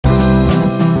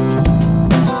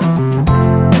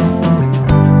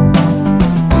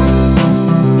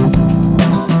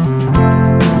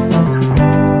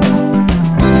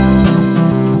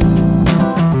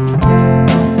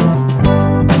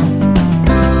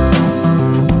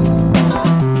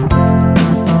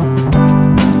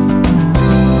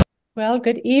Well,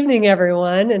 good evening,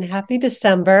 everyone, and happy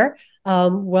December.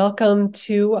 Welcome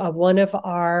to one of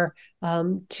our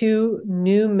two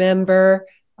new member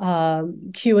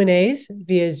Q&As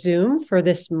via Zoom for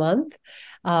this month.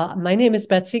 My name is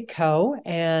Betsy Ko,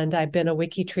 and I've been a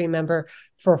WikiTree member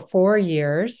for 4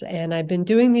 years, and I've been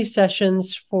doing these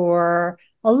sessions for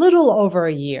a little over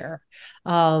a year.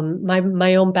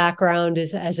 My own background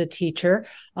is as a teacher,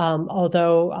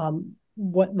 although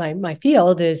what my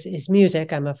field is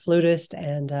music. I'm a flutist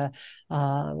and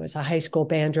was a high school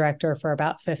band director for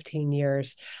about 15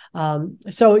 years.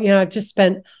 So, I've just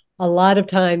spent a lot of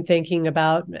time thinking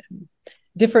about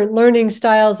different learning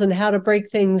styles and how to break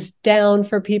things down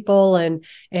for people, and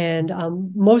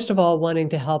most of all, wanting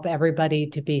to help everybody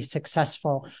to be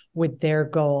successful with their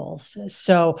goals.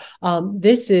 So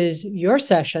this is your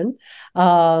session,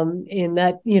 in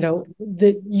that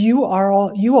that you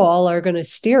all are going to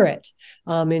steer it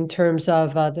in terms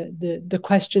of the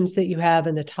questions that you have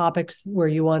and the topics where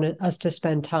you want us to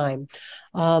spend time.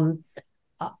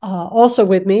 Also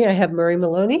with me, I have Murray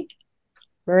Maloney.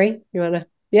 Murray, you want to?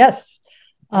 Yes.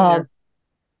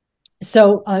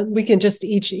 So we can just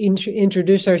each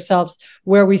introduce ourselves,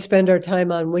 where we spend our time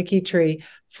on WikiTree.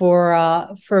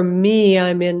 For me,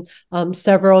 I'm in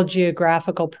several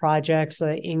geographical projects: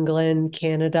 the England,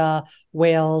 Canada,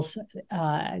 Wales,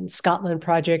 and Scotland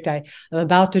project. I'm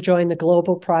about to join the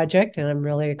global project, and I'm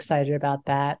really excited about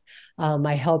that.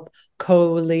 I help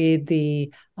co-lead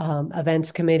the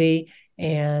events committee,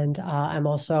 and I'm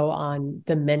also on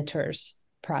the Mentors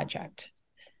project.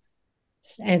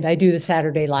 And I do the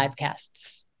Saturday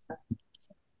LiveCasts.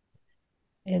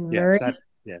 And Murray?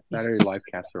 Saturday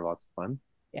LiveCasts are lots of fun.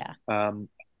 Yeah.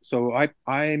 So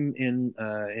I'm in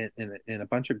a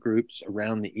bunch of groups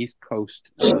around the East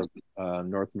Coast of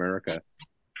North America,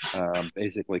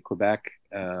 basically Quebec,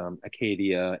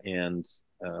 Acadia, and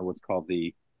what's called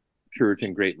the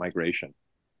Puritan Great Migration.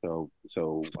 So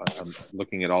I'm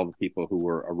looking at all the people who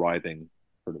were arriving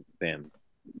sort of then,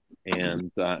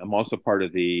 and I'm also part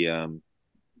of the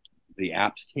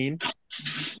apps team.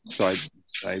 So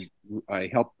I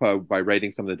help by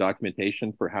writing some of the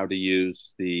documentation for how to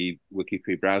use the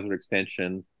WikiTree browser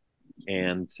extension,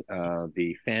 and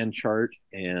the fan chart,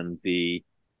 and the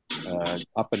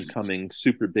up and coming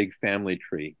super big family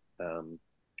tree.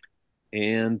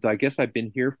 And I guess I've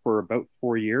been here for about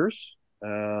 4 years.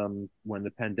 When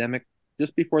the pandemic,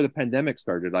 just before the pandemic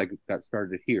started, I got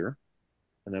started here,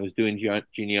 and I was doing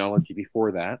genealogy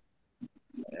before that.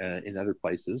 In other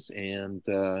places, and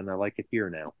I like it here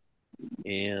now.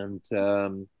 And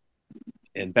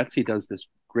Betsy does this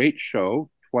great show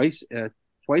twice in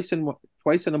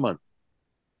a month.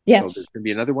 Yes. So there's going to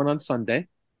be another one on Sunday,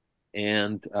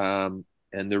 and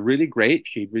they're really great.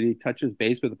 She really touches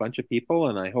base with a bunch of people,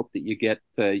 and I hope that you get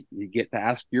to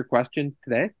ask your question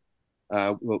today.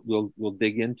 We'll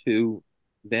dig into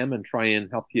them and try and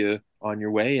help you on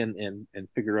your way, and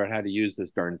figure out how to use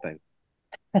this darn thing.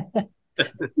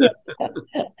 Yeah,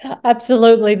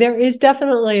 absolutely. There is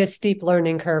definitely a steep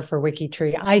learning curve for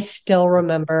WikiTree. I still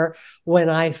remember when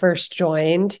I first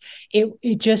joined,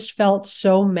 it just felt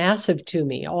so massive to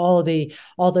me. All the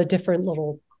different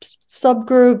little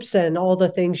subgroups and all the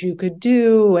things you could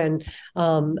do, and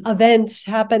events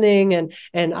happening,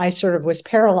 and I sort of was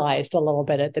paralyzed a little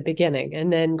bit at the beginning,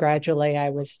 and then gradually I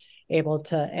was able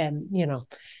to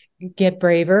get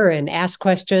braver and ask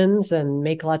questions and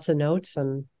make lots of notes,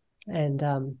 and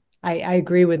I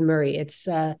agree with Murray. It's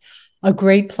a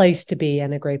great place to be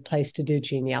and a great place to do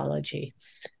genealogy.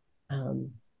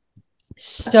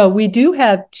 So we do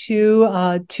have two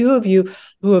of you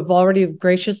who have already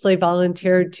graciously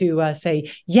volunteered to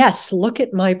say, yes, look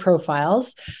at my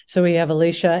profiles. So we have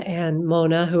Alicia and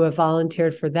Mona who have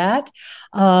volunteered for that.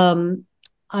 I'm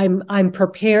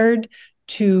prepared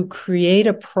to create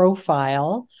a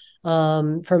profile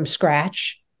from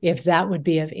scratch, if that would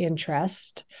be of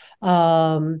interest.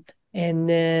 And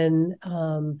then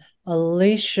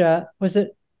Alicia, was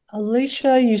it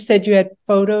Alicia? You said you had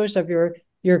photos of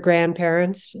your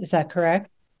grandparents. Is that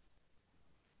correct?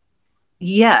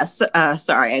 Yes.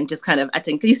 Sorry, I'm just kind of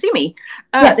acting. Can you see me?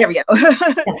 Yes. There we go.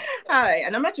 Yes. Hi,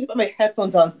 and I'm actually putting my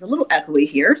headphones on. It's a little echoey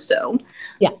here. So,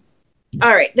 Yeah.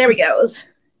 All right, there we go.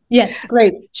 Yes,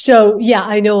 great. So, yeah,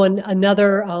 I know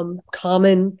another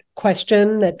common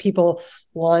question that people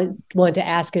want to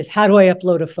ask is, how do I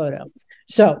upload a photo?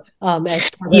 So, as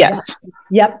part of Yes. that,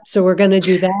 yep. So we're going to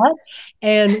do that.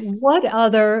 And what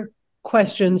other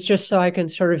questions, just so I can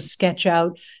sort of sketch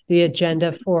out the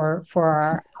agenda for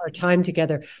our time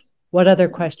together? What other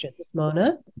questions,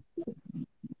 Mona?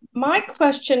 My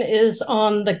question is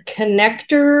on the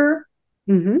connector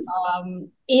Mm-hmm.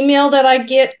 email that I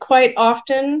get quite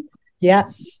often.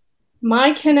 Yes.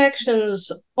 My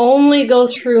connections only go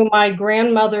through my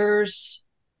grandmother's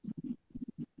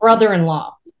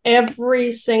brother-in-law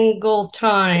every single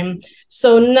time.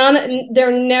 So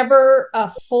they're never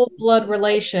a full blood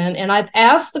relation. And I've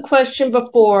asked the question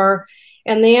before,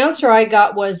 and the answer I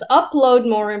got was upload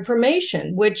more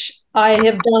information, which I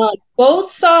have done on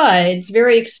both sides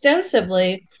very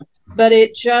extensively, but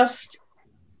it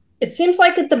seems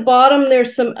like at the bottom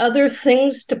there's some other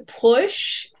things to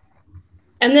push.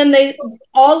 And then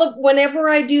whenever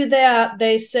I do that,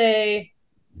 they say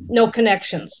no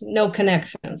connections, no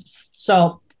connections.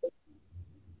 So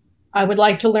I would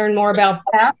like to learn more about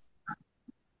that.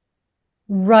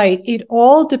 Right. It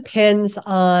all depends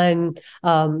on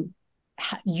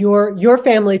your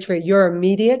family tree, your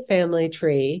immediate family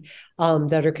tree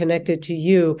that are connected to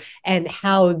you, and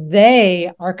how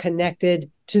they are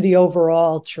connected to the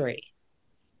overall tree,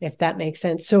 if that makes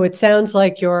sense. So it sounds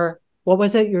like what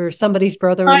was it? You're somebody's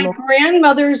brother-in-law? My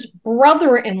grandmother's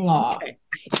brother-in-law. Okay.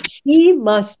 He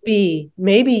must be,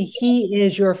 maybe he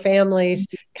is your family's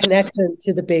connection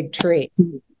to the big tree.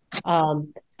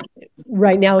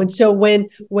 Right now. And so when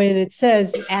it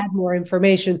says add more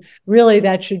information, really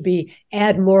that should be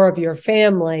add more of your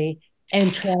family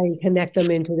and try and connect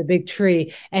them into the big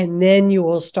tree. And then you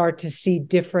will start to see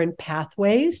different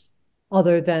pathways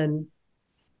other than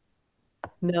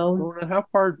no. How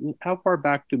far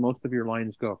back do most of your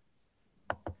lines go?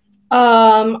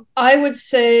 I would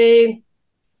say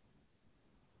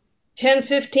 10,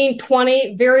 15,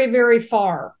 20, very, very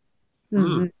far.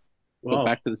 Mm-hmm. So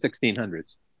back to the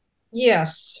 1600s.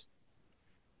 Yes.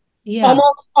 Yeah.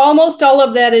 Almost all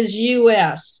of that is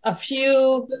US. A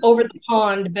few over the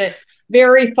pond, but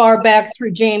very far back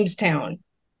through Jamestown.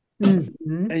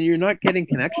 Mm-hmm. And you're not getting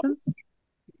connections?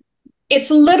 It's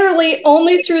literally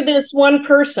only through this one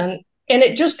person, and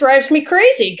it just drives me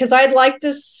crazy because I'd like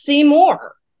to see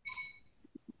more.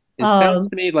 It sounds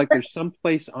to me like there's some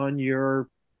place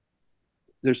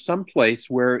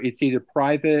where it's either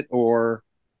private or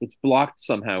it's blocked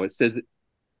somehow. It says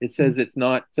it's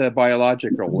not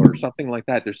biological or something like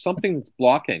that. There's something that's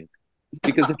blocking,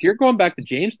 because if you're going back to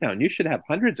Jamestown, you should have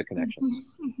hundreds of connections.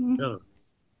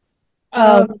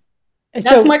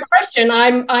 That's my question.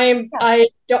 I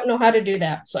don't know how to do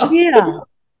that. So yeah.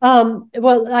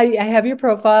 Well, I have your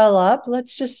profile up.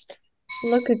 Let's just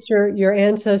look at your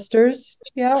ancestors.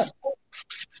 Yeah.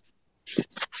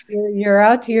 You're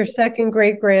out to your second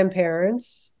great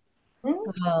grandparents.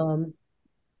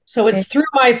 So it's through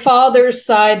my father's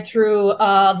side, through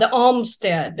the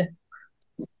Olmsted.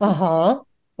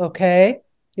 Okay.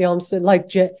 The Olmsted, like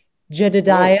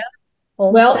Jedediah.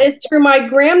 Well, it's through my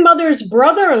grandmother's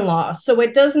brother-in-law, so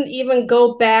it doesn't even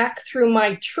go back through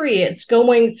my tree. It's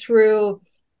going through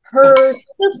her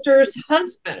sister's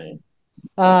husband.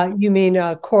 You mean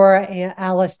Cora and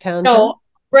Alice Townsend? No,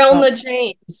 Relna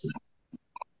James.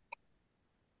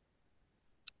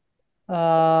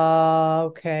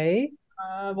 Okay.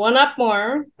 One up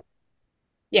more.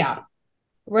 Yeah.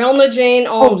 Relna Jane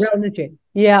Olmsted. Relna Jane.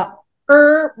 Yeah.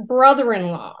 Her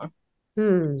brother-in-law.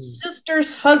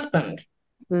 Sister's husband.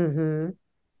 So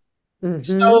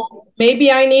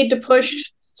maybe I need to push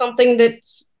something that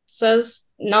says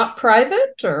not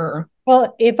private, or?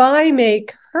 Well, if I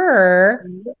make her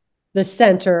the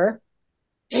center,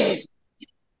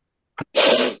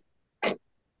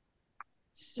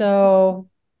 so,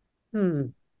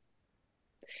 and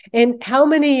how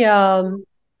many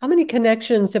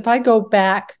connections, if I go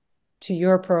back to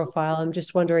your profile, I'm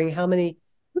just wondering how many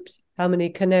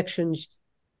connections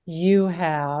you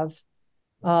have.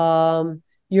 Your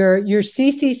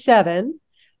CC7,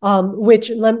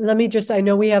 which let me just, I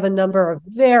know we have a number of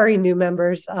very new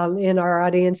members in our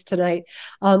audience tonight.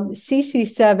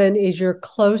 CC7 is your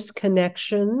close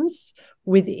connections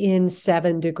within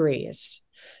 7 degrees.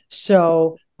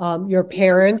 So your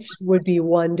parents would be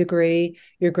 1 degree,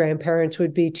 your grandparents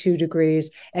would be 2 degrees,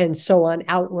 and so on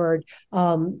outward,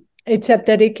 except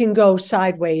that it can go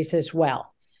sideways as well.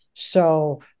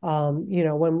 So,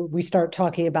 when we start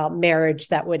talking about marriage,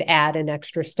 that would add an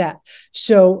extra step.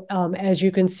 So, as you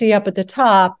can see up at the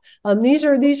top, these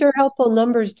are helpful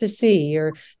numbers to see: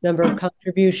 your number of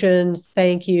contributions,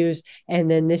 thank yous,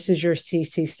 and then this is your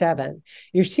CC7.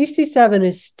 Your CC7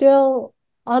 is still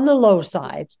on the low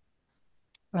side.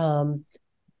 And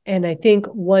I think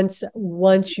once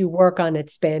you work on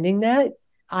expanding that,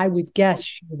 I would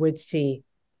guess you would see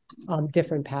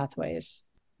different pathways.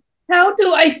 How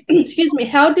do I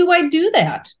do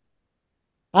that?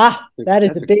 That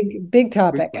is a big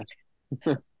topic.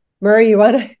 Murray, you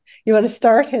want to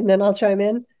start and then I'll chime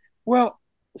in? Well,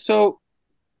 so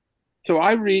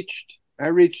I reached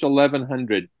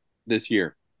 1100 this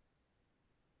year.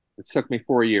 It took me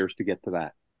 4 years to get to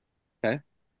that. Okay.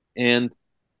 And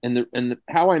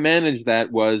how I managed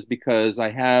that was because I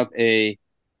have a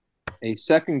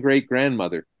second great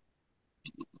grandmother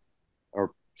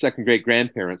or second great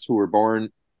grandparents who were born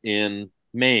in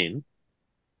Maine,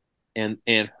 and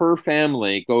her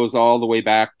family goes all the way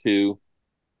back to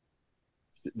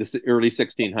the early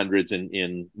 1600s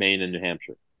in Maine and New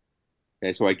Hampshire.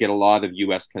 Okay, so I get a lot of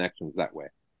U.S. connections that way.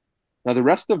 Now the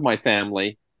rest of my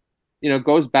family,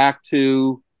 goes back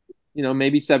to,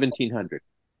 maybe 1700,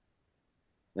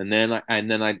 and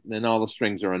then all the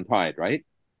strings are untied, right?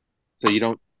 So you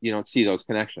don't see those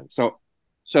connections.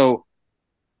 So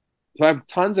I have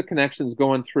tons of connections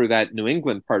going through that New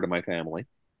England part of my family,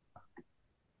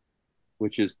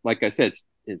 which is, like I said,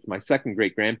 it's my second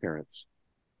great grandparents.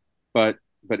 But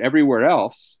everywhere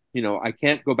else, I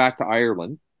can't go back to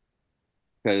Ireland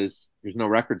because there's no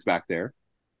records back there,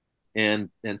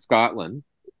 and Scotland,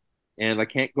 and I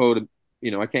can't go to,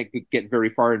 I can't get very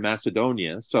far in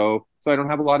Macedonia, so I don't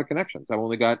have a lot of connections. I've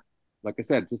only got, like I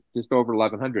said, just over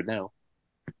 1,100 now.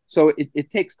 So it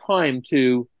takes time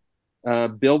to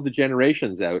build the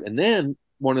generations out, and then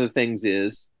one of the things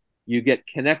is you get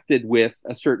connected with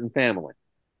a certain family.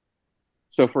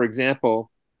 So, for example,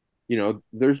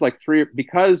 there's like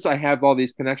because I have all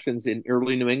these connections in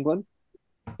early New England,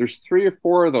 there's 3 or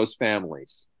 4 of those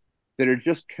families that are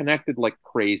just connected like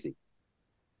crazy.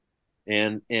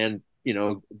 And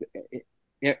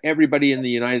everybody in the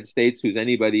United States who's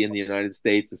anybody in the United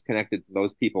States is connected to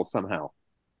those people somehow.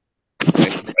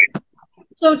 Right?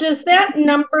 So does that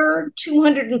number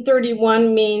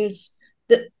 231 means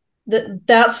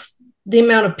that's the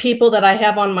amount of people that I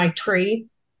have on my tree?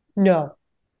 No,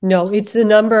 it's the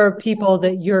number of people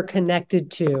that you're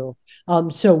connected to.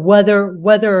 So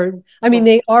whether I mean,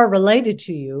 they are related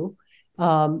to you,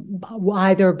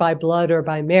 either by blood or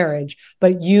by marriage,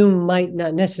 but you might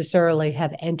not necessarily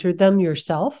have entered them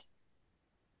yourself.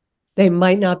 They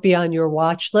might not be on your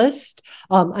watch list.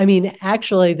 I mean,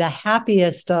 actually, the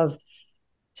happiest of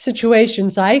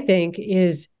situations, I think,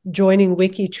 is joining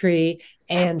WikiTree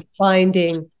and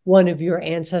finding one of your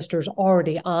ancestors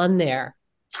already on there,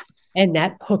 and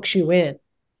that hooks you in.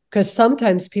 Because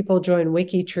sometimes people join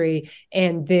WikiTree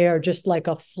and they're just like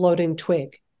a floating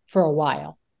twig for a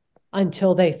while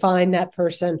until they find that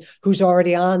person who's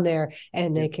already on there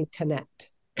and they can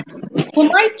connect. Well,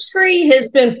 my tree has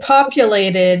been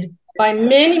populated by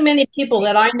many, many people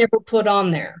that I never put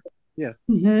on there. Yeah.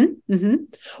 Mm-hmm, mm-hmm.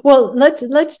 Well,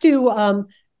 let's do. I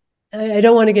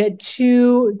don't want to get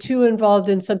too involved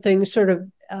in something sort of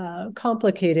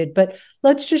complicated, but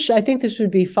let's just. I think this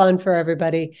would be fun for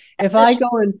everybody. If I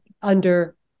go in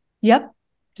under. Yep.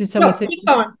 Did someone say? Keep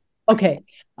going. Okay.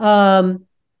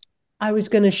 I was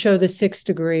going to show the 6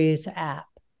 Degrees app.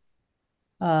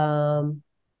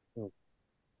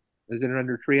 Is it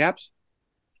under tree apps?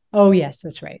 Oh, yes,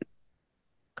 that's right.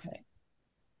 Okay.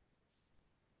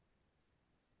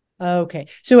 Okay.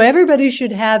 So everybody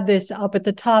should have this up at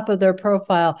the top of their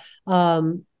profile.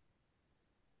 There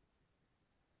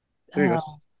you go.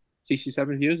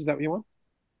 CC7 views, is that what you want?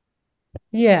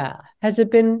 Yeah. Has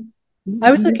it been? I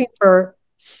was looking for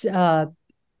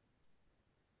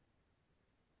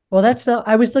well, that's not.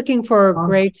 I was looking for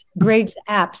Greg's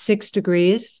app, 6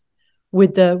 Degrees,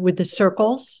 with the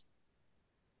circles.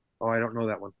 Oh, I don't know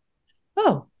that one.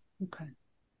 Oh, okay.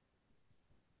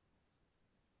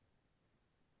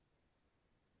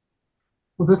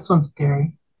 Well, this one's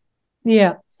scary.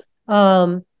 Yeah.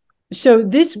 So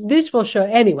this will show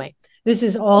anyway. This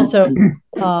is also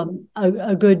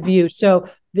a good view. So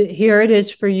here it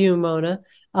is for you, Mona,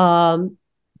 and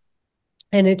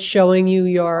it's showing you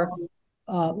your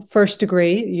first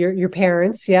degree, your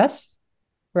parents, yes,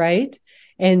 right,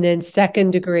 and then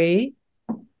second degree,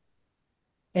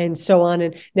 and so on.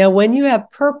 And now, when you have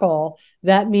purple,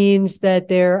 that means that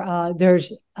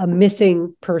there's a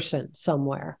missing person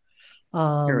somewhere.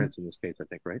 Parents in this case, I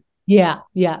think, right? Yeah.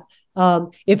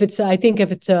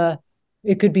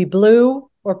 It could be blue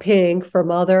or pink for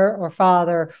mother or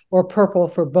father, or purple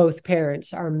for both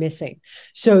parents are missing.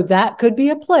 So that could be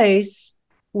a place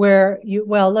where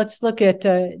let's look at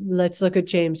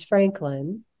James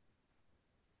Franklin.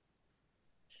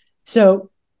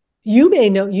 So you may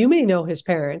know his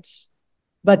parents,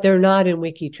 but they're not in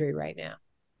WikiTree right now.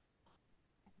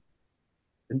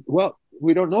 Well,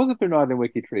 we don't know that they're not in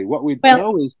WikiTree. What we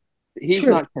know is he's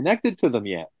not connected to them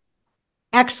yet.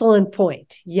 Excellent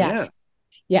point. Yes.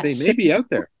 Yeah. They may be out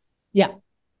there. Yeah.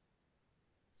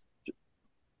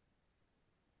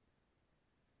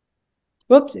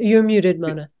 Whoops, you're muted,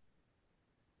 Mona.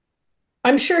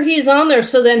 I'm sure he's on there.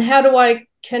 So then how do I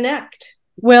connect?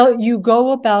 Well, you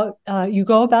go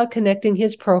about connecting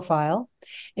his profile,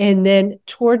 and then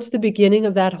towards the beginning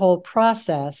of that whole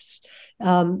process,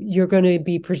 you're going to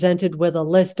be presented with a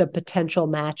list of potential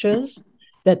matches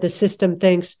that the system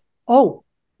thinks, oh,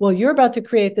 well, you're about to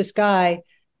create this guy.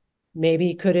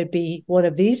 Maybe could it be one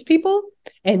of these people?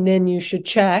 And then you should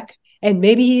check, and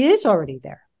maybe he is already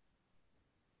there.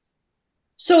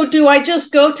 So do I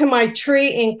just go to my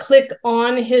tree and click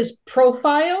on his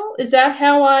profile? Is that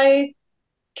how I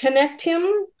connect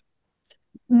him?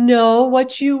 No,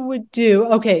 what you would do,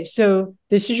 okay, so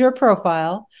this is your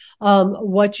profile.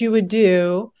 What you would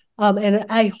do, and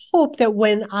I hope that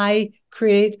when I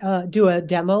do a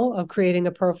demo of creating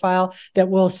a profile, that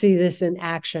we'll see this in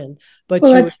action. But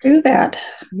well, let's do that.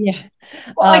 Yeah.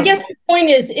 Well, I guess the point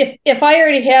is, if I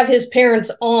already have his parents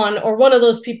on, or one of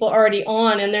those people already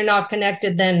on, and they're not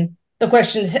connected, then the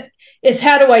question is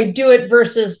how do I do it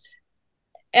versus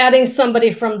adding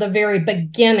somebody from the very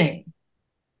beginning?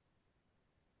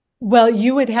 Well,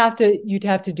 you'd have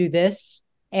to do this,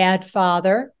 add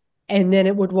father, and then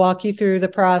it would walk you through the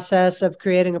process of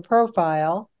creating a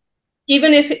profile.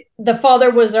 Even if the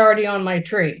father was already on my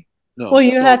tree. No. Well,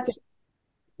 you have to.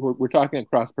 We're talking at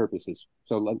cross purposes.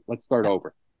 So let's start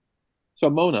over. So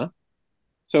Mona,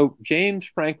 so James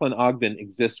Franklin Ogden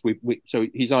exists. So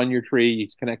he's on your tree.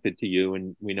 He's connected to you,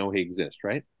 and we know he exists,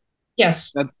 right?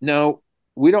 Yes. No,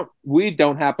 we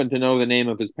don't happen to know the name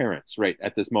of his parents right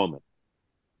at this moment,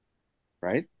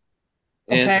 right?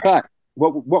 Okay. But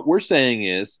what we're saying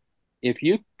is, if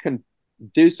you can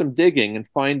do some digging and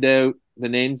find out the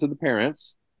names of the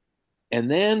parents, and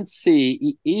then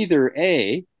see either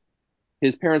A,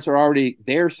 his parents are already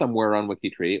there somewhere on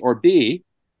WikiTree, or B,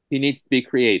 he needs to be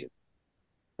created,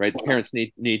 right? The parents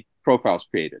need profiles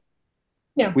created.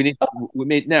 Yeah.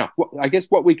 Now, I guess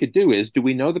what we could do is, do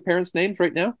we know the parents' names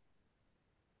right now?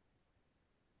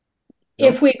 No?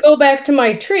 If we go back to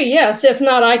my tree, yes. If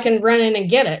not, I can run in and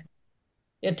get it.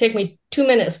 It'd take me 2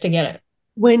 minutes to get it.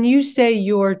 When you say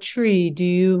your tree, do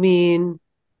you mean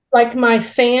like my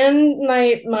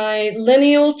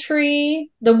lineal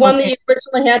tree, the one that you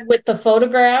originally had with the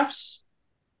photographs?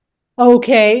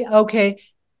 Okay.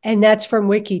 And that's from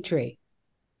WikiTree.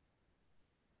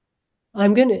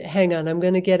 I'm going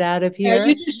to get out of here.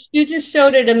 Yeah, you just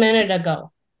showed it a minute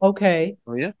ago. Okay.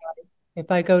 Oh, yeah. If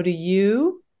I go to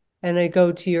you and I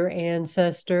go to your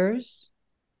ancestors.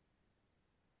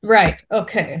 Right.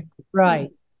 Okay.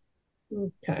 Right.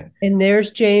 Okay. And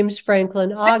there's James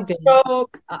Franklin Ogden. So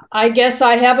I guess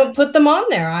I haven't put them on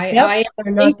there.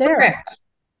 They're not there.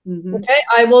 Mm-hmm. Okay,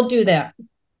 I will do that.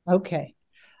 Okay.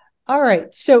 All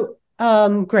right. So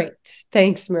great.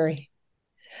 Thanks, Marie.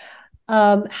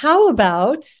 How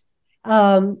about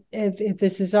if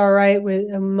this is all right with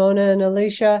Mona and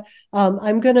Alicia,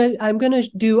 I'm gonna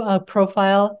do a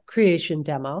profile creation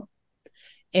demo,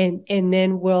 and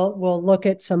then we'll look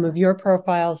at some of your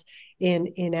profiles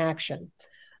in action.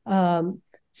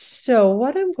 So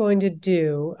what I'm going to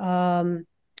do,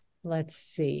 let's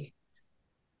see.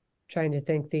 Trying to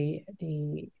think the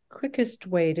quickest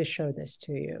way to show this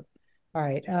to you. All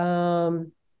right.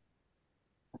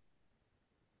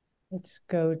 Let's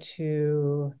go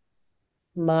to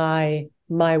my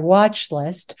watch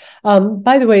list.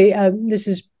 By the way, this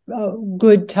is a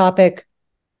good topic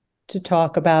to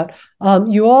talk about.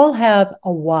 You all have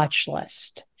a watch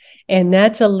list, and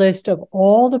that's a list of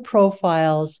all the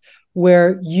profiles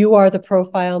where you are the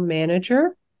profile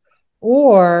manager,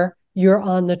 or you're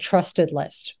on the trusted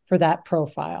list for that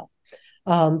profile.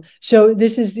 So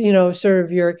this is, sort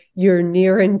of your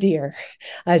near and dear.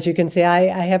 As you can see,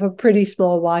 I have a pretty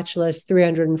small watch list,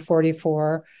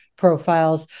 344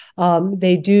 profiles.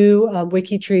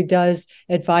 WikiTree does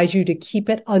advise you to keep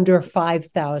it under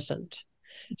 5,000.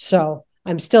 So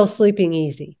I'm still sleeping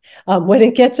easy. When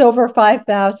it gets over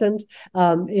 5,000,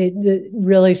 it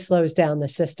really slows down the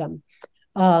system.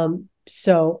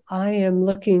 So I am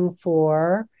looking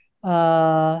for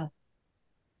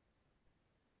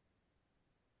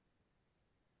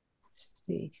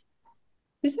see.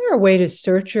 Is there a way to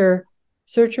search your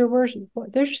words?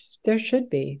 There should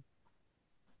be.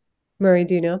 Murray,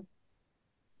 do you know?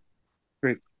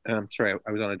 Great. Sorry,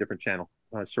 I was on a different channel.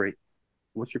 Sorry.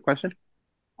 What's your question?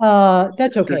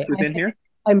 That's okay. Within here?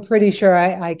 I'm pretty sure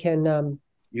I can.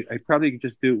 I probably could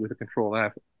just do it with a Control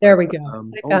F. There we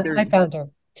go. I found her.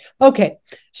 Okay,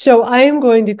 so I am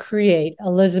going to create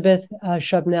Elizabeth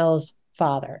Shubnell's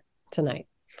father tonight.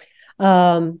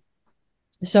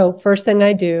 So first thing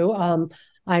I do,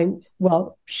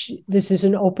 this is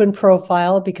an open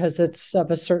profile because it's of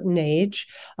a certain age.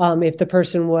 If the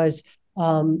person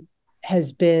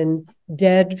has been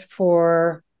dead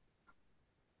for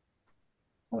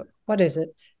what is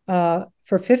it?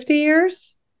 For 50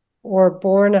 years or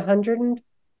born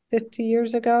 150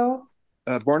 years ago?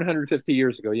 Born 150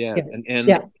 years ago, yeah.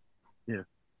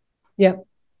 Yeah.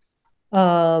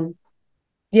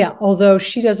 Yeah, although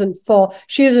she doesn't fall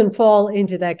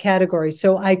into that category.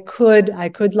 So I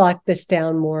could lock this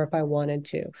down more if I wanted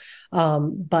to.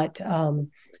 But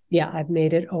yeah, I've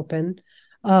made it open.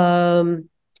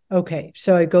 Okay,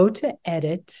 so I go to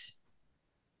edit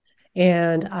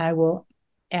and I will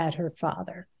add her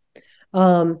father.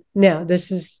 Now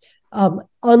this is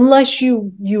unless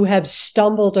you have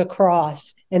stumbled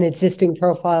across an existing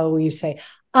profile where you say,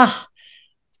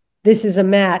 this is a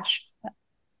match,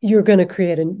 you're going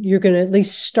to at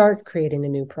least start creating a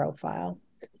new profile.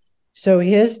 So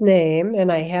his name,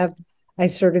 and I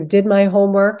sort of did my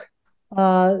homework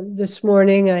this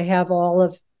morning. I have all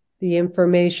of the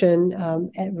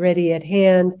information ready at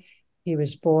hand. He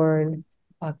was born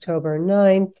October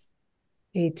 9th,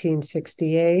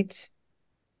 1868.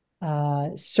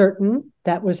 Certain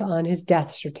that was on his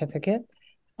death certificate.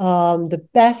 The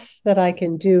best that I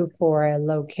can do for a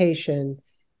location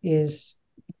is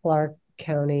Clark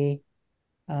County,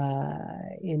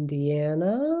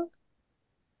 Indiana.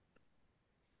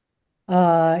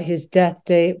 His death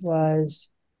date was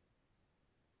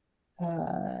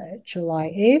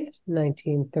July 8th,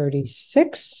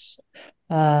 1936.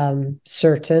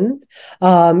 Certain.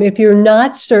 If you're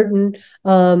not certain,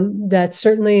 that's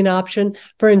certainly an option.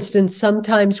 For instance,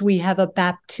 sometimes we have a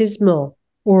baptismal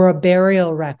or a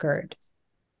burial record,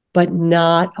 but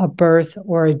not a birth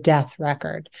or a death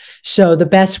record. So the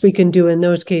best we can do in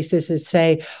those cases is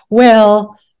say,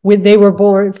 well, when they were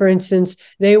born, for instance,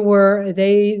 they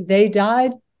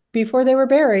died before they were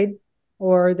buried,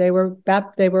 or they were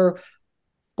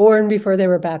born before they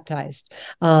were baptized.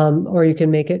 Or you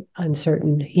can make it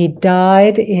uncertain. He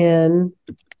died in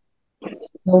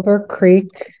Silver Creek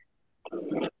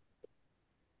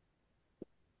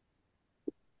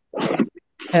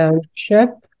Township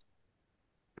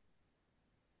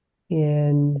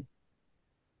in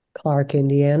Clark,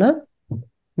 Indiana.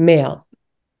 Male.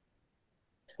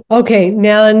 Okay,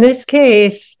 now in this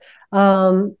case,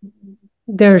 there's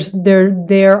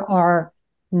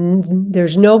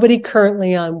nobody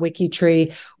currently on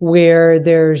WikiTree where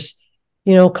there's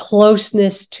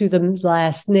closeness to the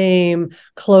last name,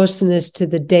 closeness to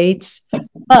the dates.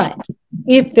 But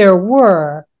if there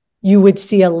were, you would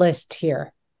see a list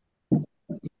here.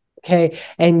 Okay,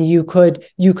 and you could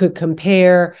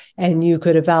compare and you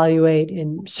could evaluate.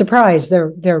 And surprise,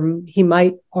 there he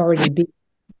might already be,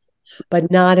 but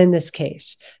not in this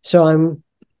case. So I'm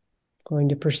going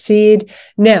to proceed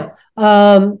now.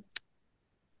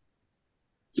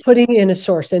 Putting in a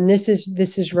source, and this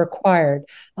is required.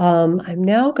 I'm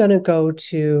now going to go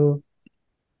to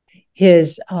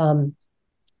his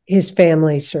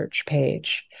family search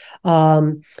page.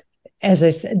 As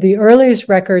I said, the earliest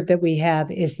record that we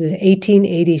have is the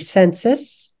 1880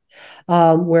 census,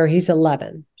 where he's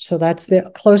 11. So that's the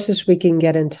closest we can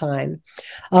get in time.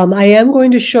 I am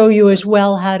going to show you as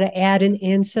well how to add an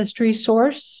ancestry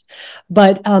source,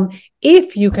 but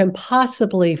if you can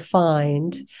possibly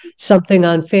find something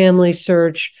on Family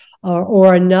Search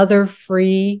or another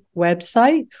free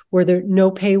website where there's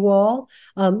no paywall,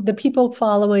 the people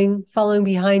following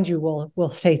behind you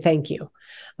will say thank you,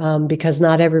 because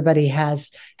not everybody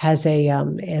has a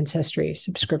Ancestry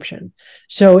subscription.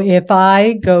 So if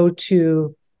I go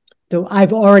to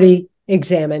I've already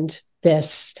examined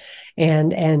this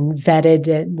and vetted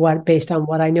it based on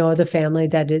what I know of the family,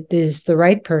 that it is the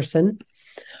right person.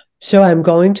 So I'm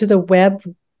going to the web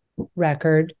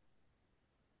record,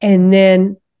 and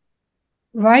then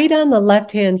right on the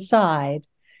left-hand side,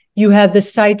 you have the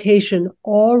citation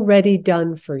already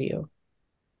done for you.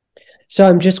 So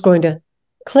I'm just going to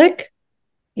click,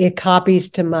 it copies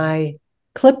to my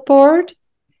clipboard,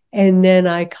 and then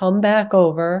I come back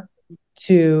over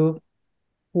to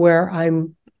where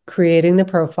I'm creating the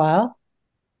profile.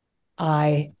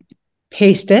 I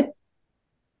paste it,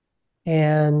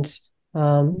 and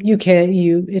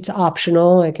it's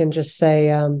optional. I can just say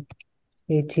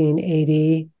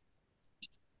 1880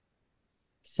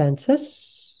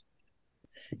 census,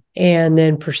 and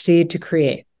then proceed to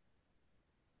create.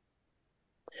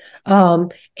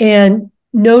 And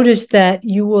notice that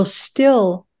you will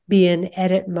still be in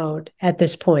edit mode at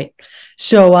this point.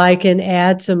 So I can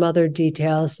add some other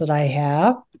details that I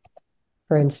have.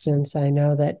 For instance, I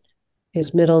know that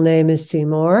his middle name is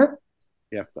Seymour.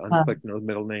 You have to unclick no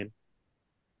middle name.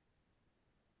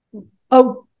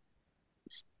 Oh,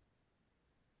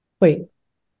 wait.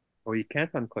 Oh, you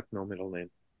can't unclick no middle name.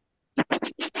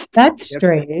 That's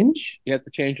strange. You have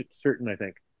to change it to certain, I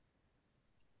think.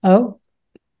 Oh,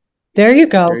 There you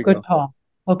go. There you Good go. call.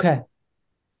 Okay.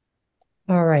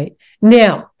 All right.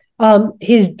 Now,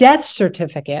 his death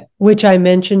certificate, which I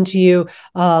mentioned to you,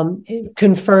 it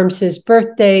confirms his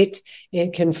birth date.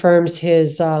 It confirms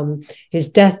his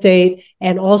death date,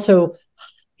 and also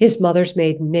his mother's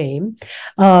maiden name,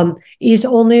 is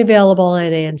only available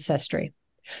on Ancestry.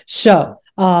 So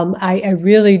I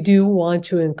really do want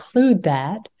to include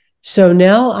that. So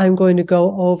now I'm going to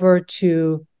go over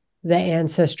to the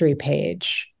Ancestry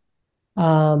page.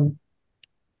 And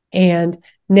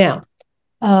now,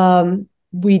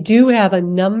 we do have a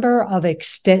number of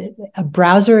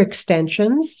browser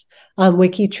extensions on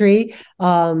WikiTree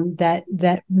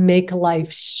that make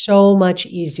life so much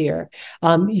easier.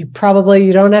 You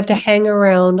don't have to hang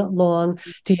around long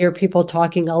to hear people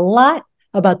talking a lot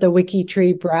about the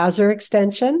WikiTree browser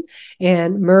extension,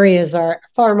 and Murray is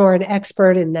far more an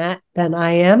expert in that than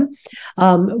I am.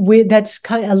 That's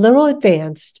kind of a little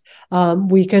advanced.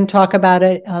 We can talk about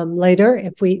it later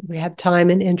if we have time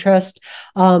and interest.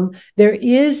 There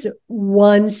is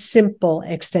one simple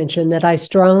extension that I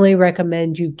strongly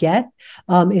recommend you get.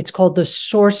 It's called the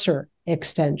Sorcerer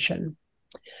extension.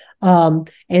 And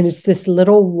it's this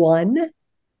little one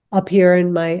up here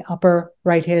in my upper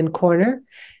right-hand corner.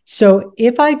 So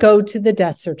if I go to the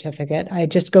death certificate, I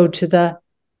just go to the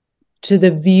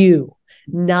view,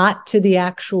 not to the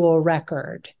actual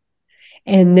record.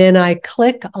 And then I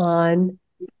click on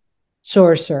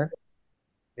Sorcerer.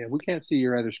 Yeah, we can't see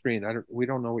your other screen. We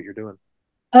don't know what you're doing.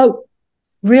 Oh,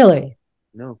 really?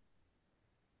 No.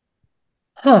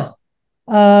 Huh.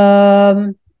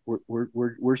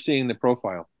 We're seeing the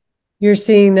profile. You're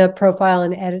seeing the profile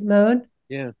in edit mode?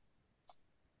 Yeah.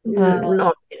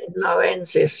 No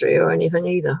Ancestry or anything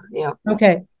either. Yeah.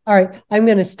 Okay. All right. I'm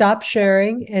going to stop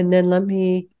sharing and then let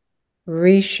me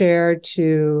reshare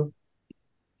to.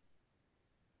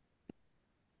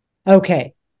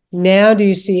 Okay. Now do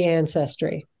you see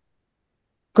Ancestry?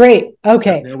 Great.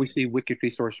 Okay. Now we see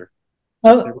WikiTree Sorcerer.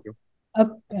 Oh,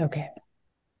 okay.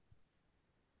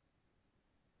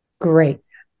 Great.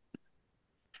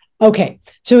 Okay.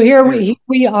 So here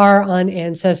we are on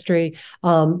Ancestry.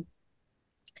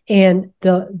 And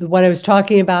the what I was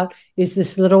talking about is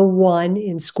this little one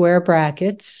in square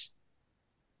brackets.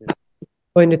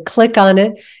 Going to click on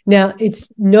it. Now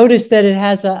notice that it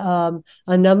has a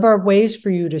number of ways for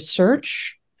you to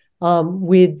search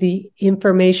with the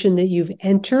information that you've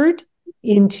entered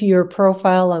into your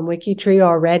profile on WikiTree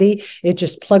already. It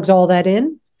just plugs all that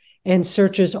in and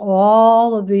searches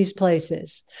all of these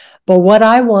places. But what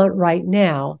I want right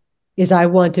now is I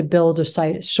want to build a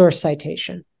source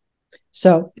citation.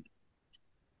 So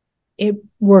it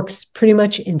works pretty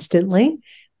much instantly.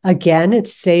 Again,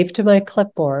 it's saved to my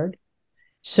clipboard.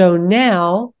 So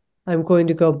now I'm going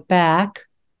to go back.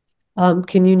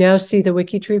 Can you now see the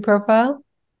WikiTree profile?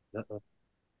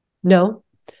 No?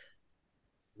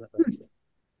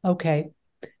 Okay.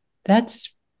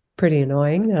 That's pretty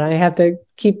annoying that I have to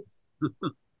keep.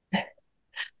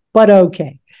 But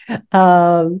okay.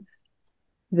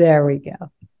 There we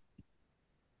go.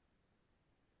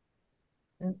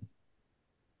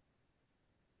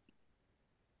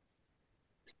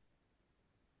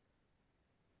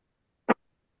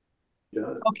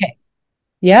 Okay.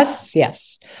 Yes.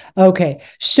 Okay.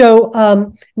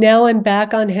 So now I'm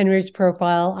back on Henry's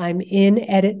profile. I'm in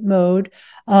edit mode.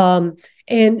 And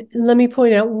let me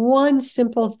point out one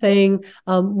simple thing,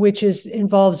 which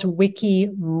involves wiki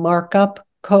markup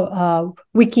code.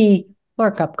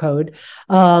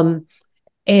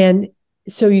 And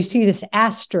so you see this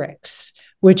asterisk,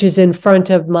 which is in front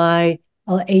of my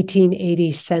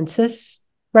 1880 census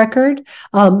record.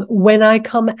 When I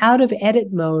come out of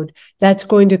edit mode, that's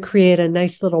going to create a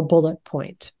nice little bullet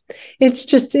point.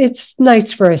 It's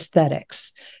nice for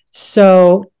aesthetics.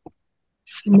 So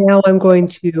now I'm going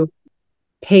to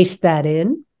paste that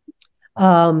in.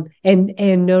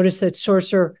 And notice that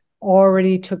Sorcerer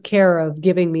already took care of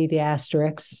giving me the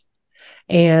asterisks.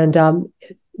 And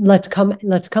let's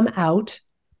come out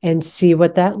and see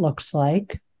what that looks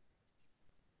like.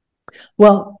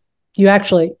 Well,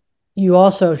 you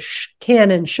also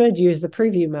can and should use the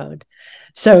preview mode.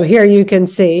 So here you can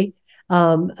see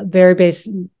very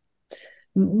basic.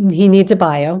 He needs a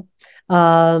bio,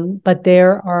 but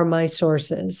there are my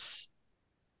sources.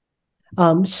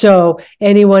 So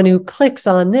anyone who clicks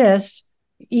on this,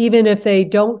 even if they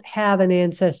don't have an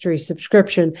Ancestry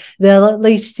subscription, they'll at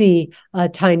least see a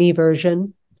tiny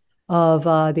version of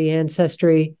the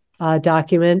Ancestry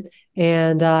document.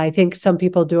 And I think some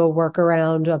people do a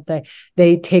workaround of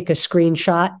they take a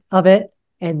screenshot of it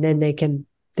and then they can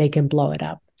blow it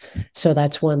up. So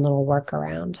that's one little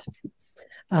workaround.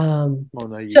 Now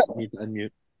you need to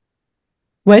unmute.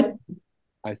 What?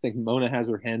 I think Mona has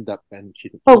her hand up and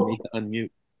she Oh. needs to unmute.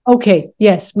 Okay.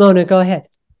 Yes, Mona, go ahead.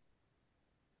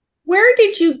 Where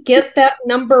did you get that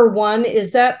number 1?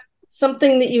 Is that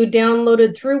something that you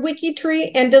downloaded through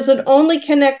WikiTree? And does it only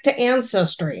connect to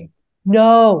Ancestry?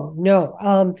 No.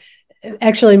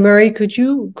 Actually, Murray, could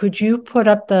you put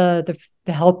up the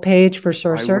help page for I will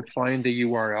Sorcerer? find the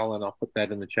URL and I'll put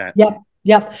that in the chat.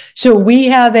 Yep. So we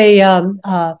have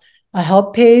a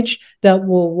help page that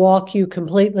will walk you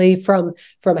completely from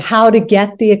how to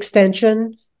get the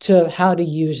extension to how to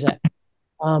use it.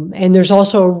 And there's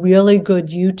also a really good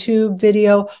YouTube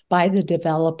video by the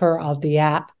developer of the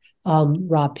app,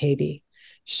 Rob Paby.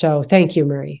 So thank you,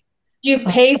 Marie. Do you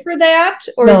pay for that,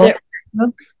 or No. is it?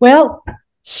 Well,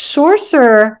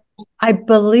 Sorcerer, I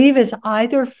believe, is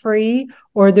either free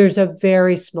or there's a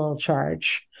very small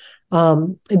charge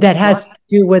that has to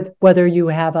do with whether you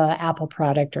have an Apple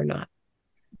product or not.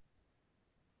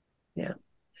 Yeah.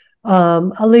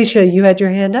 Alicia, you had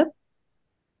your hand up?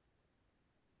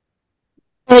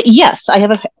 Yes, I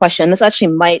have a question. This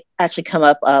actually might come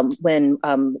up when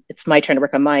it's my turn to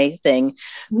work on my thing.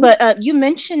 But you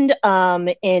mentioned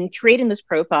in creating this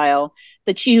profile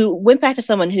that you went back to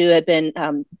someone who had been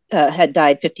had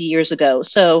died 50 years ago.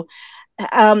 So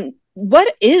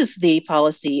what is the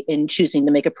policy in choosing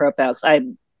to make a profile? Because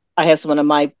I have someone on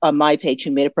my page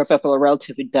who made a profile for a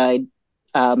relative who died.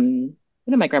 When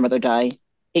did my grandmother die?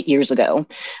 8 years ago.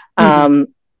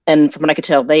 And from what I could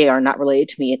tell, they are not related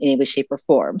to me in any way, shape, or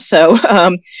form. So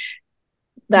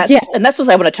that's what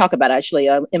I want to talk about, actually,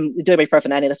 in doing my profile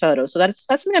and adding the photo. So that's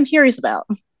something I'm curious about.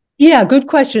 Yeah, good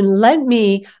question. Let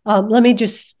me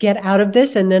just get out of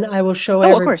this, and then I will show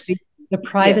everybody the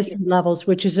privacy levels,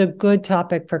 which is a good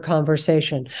topic for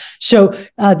conversation. So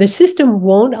the system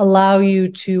won't allow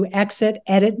you to exit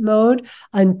edit mode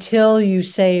until you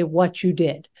say what you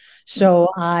did. So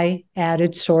I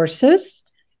added sources,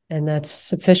 and that's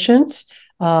sufficient.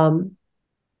 So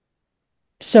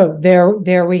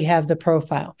there we have the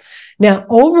profile. Now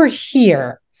over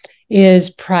here is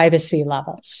privacy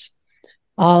levels.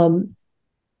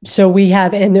 So we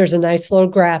have, and there's a nice little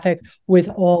graphic with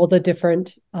all the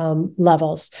different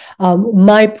levels.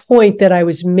 My point that I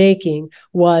was making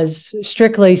was,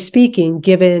 strictly speaking,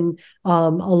 given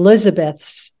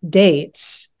Elizabeth's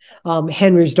dates,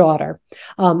 Henry's daughter,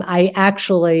 I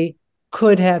actually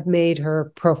could have made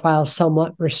her profile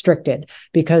somewhat restricted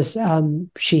because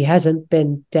she hasn't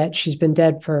been dead. She's been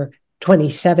dead for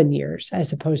 27 years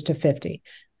as opposed to 50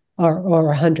 or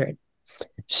 100.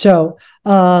 So,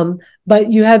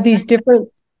 but you have these different,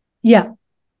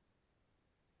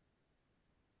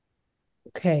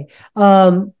 okay.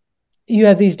 You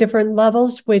have these different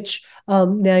levels, which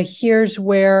now here's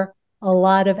where a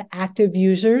lot of active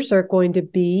users are going to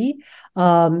be.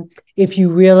 If you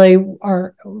really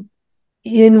are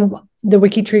in the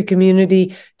WikiTree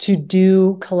community to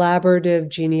do collaborative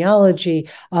genealogy,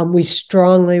 we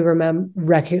strongly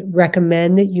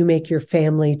recommend that you make your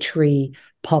family tree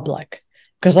public,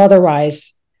 because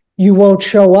otherwise you won't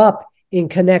show up in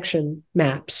connection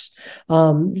maps.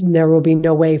 There will be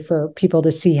no way for people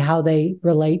to see how they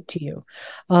relate to you.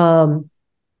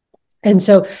 And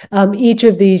so each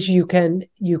of these you can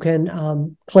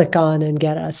click on and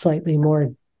get a slightly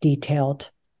more detailed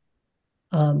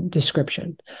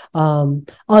description.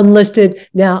 Unlisted,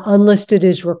 now unlisted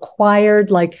is required.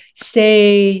 Like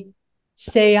say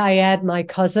I add my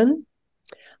cousin,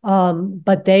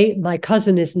 but my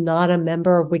cousin is not a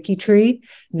member of WikiTree,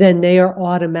 then they are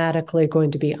automatically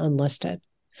going to be unlisted.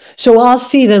 So I'll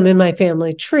see them in my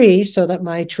family tree so that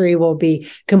my tree will be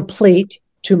complete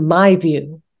to my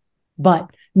view, but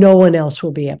no one else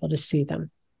will be able to see them.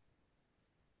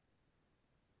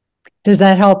 Does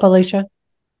that help, Alicia?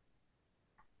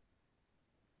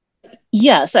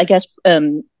 Yes, I guess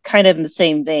kind of in the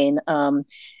same vein.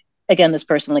 Again, this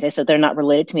person, like I said, they're not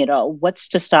related to me at all. What's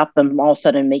to stop them all of a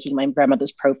sudden making my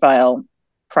grandmother's profile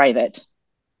private?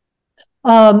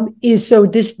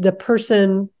 The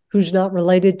person who's not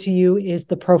related to you is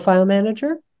the profile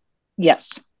manager?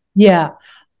 Yes. Yeah.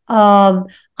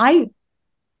 I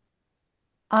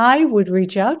would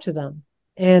reach out to them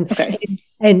and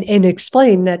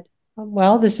explain that,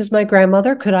 well, this is my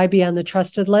grandmother. Could I be on the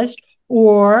trusted list?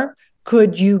 Or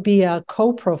could you be a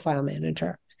co-profile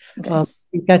manager? Okay.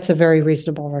 That's a very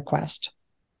reasonable request.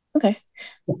 Okay.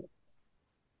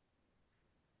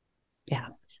 Yeah.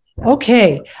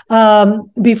 Okay.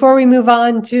 Before we move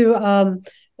on to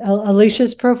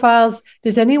Alicia's profiles,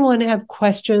 does anyone have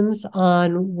questions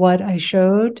on what I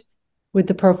showed with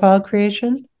the profile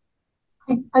creation?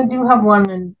 I do have one,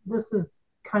 and this is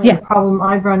kind of the problem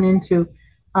I've run into.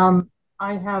 I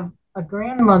have a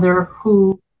grandmother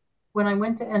who when I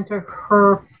went to enter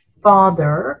her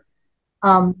father,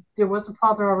 there was a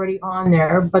father already on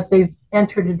there, but they've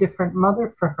entered a different mother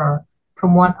for her,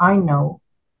 from what I know.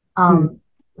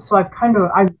 So I've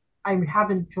I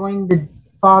haven't joined the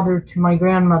father to my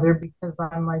grandmother because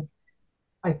I'm like,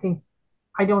 I think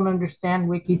I don't understand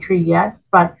WikiTree yet,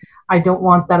 but I don't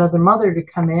want that other mother to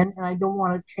come in, and I don't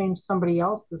want to change somebody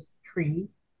else's tree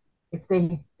if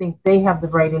they think they have the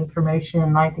right information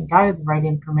and I think I have the right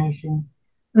information.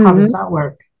 How does that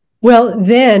work? Well,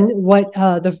 then what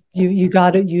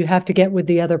you have to get with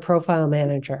the other profile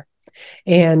manager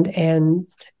and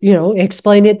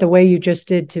explain it the way you just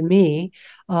did to me,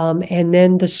 and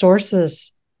then the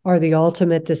sources are the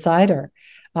ultimate decider.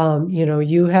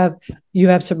 You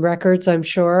have some records, I'm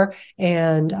sure,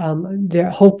 and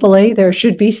hopefully there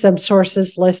should be some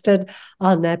sources listed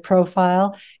on that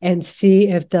profile, and see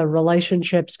if the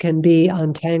relationships can be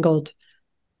untangled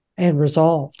and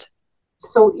resolved.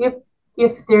 So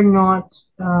if they're not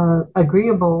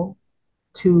agreeable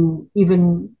to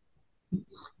even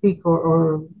speak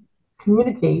or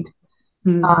communicate,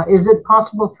 is it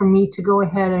possible for me to go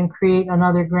ahead and create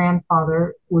another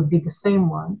grandfather, would be the same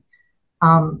one,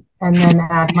 and then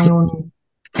add my own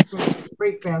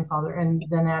great grandfather, and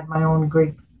then add my own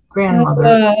great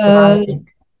grandmother?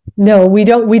 No, we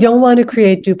don't want to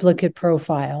create duplicate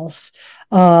profiles.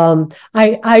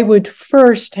 I would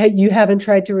first. You haven't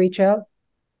tried to reach out?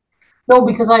 No,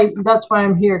 because that's why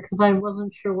I'm here, because I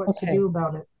wasn't sure what to do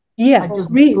about it. Yeah, I just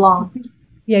blocked.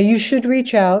 Yeah, you should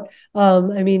reach out.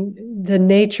 I mean, the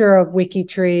nature of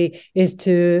WikiTree is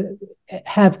to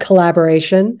have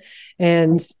collaboration,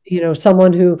 and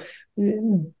someone who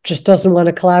just doesn't want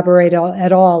to collaborate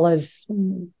at all is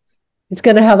it's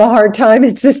going to have a hard time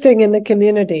existing in the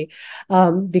community,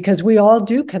 because we all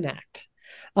do connect.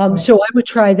 So I would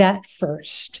try that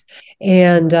first.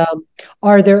 And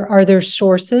are there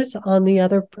sources on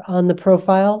the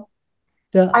profile?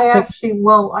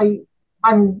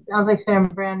 I'm, as I say, I'm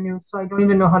brand new, so I don't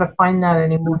even know how to find that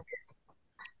anymore.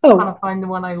 How to find the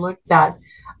one I looked at.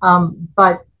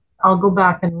 But I'll go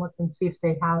back and look and see if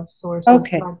they have sources.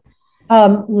 Okay.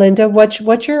 Linda, what's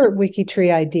your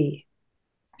WikiTree ID?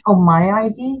 Oh, my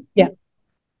ID? Yeah.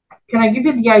 Can I give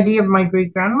you the ID of my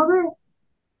great grandmother?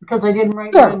 Because I didn't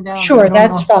write it down. Sure,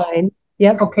 that's fine.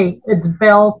 Yep. Okay, it's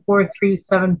Bell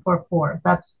 43744.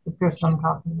 That's the person I'm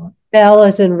talking about. Bell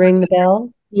as in ring the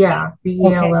bell? Yeah,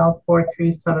 BELL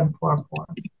 43744.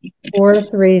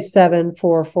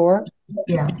 43744.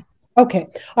 Yeah. Okay.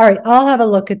 All right. I'll have a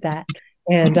look at that.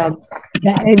 And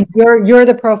and you're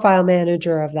the profile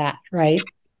manager of that, right?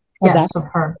 Yes, of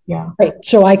her. Yeah. Right.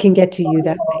 So I can get to you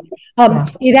that way.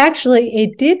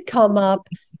 It did come up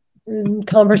in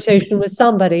conversation with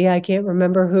somebody, I can't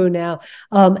remember who now,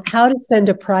 how to send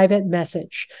a private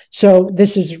message. So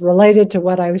this is related to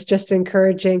what I was just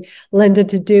encouraging Linda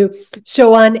to do.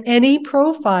 So on any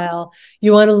profile,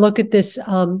 you want to look at this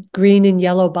green and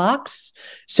yellow box,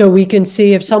 so we can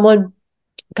see if someone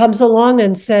comes along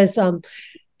and says,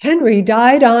 Henry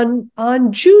died on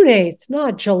June 8th,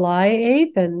 not July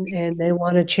 8th, and they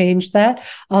want to change that.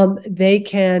 They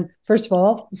can, first of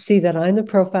all, see that I'm the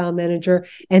profile manager,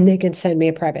 and they can send me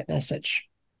a private message.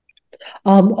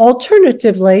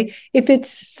 Alternatively, if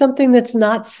it's something that's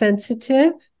not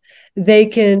sensitive, they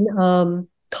can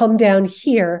come down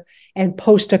here and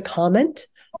post a comment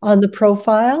on the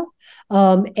profile,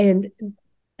 and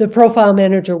the profile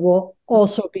manager will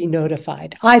also be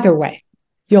notified. Either way,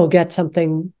 you'll get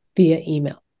something via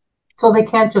email. So they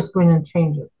can't just go in and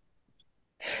change it?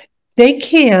 They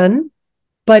can,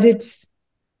 but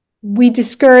we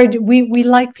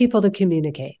like people to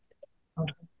communicate.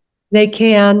 Okay. They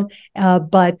can,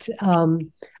 but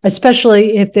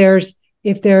especially if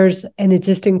there's an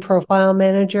existing profile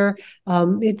manager,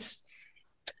 it's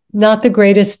not the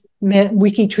greatest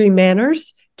WikiTree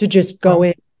manners to just go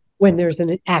in when there's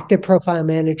an active profile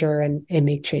manager and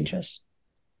make changes.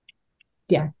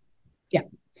 Yeah.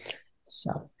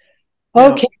 So,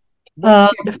 okay. Now,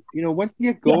 once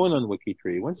you get going on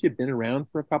WikiTree, once you've been around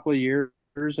for a couple of years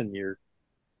and you're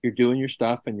doing your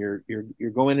stuff and you're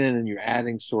going in and you're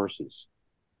adding sources.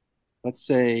 Let's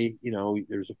say,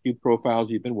 there's a few profiles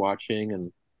you've been watching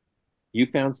and you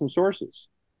found some sources.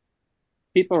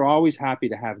 People are always happy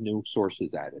to have new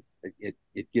sources added.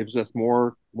 It gives us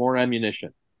more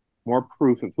ammunition, more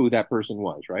proof of who that person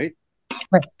was, right?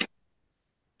 Right.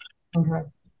 Okay.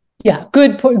 Yeah,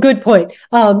 good point.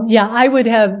 I would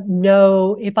have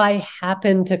if I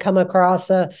happened to come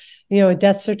across a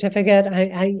death certificate,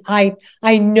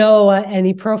 I know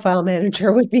any profile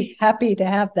manager would be happy to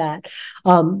have that.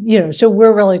 So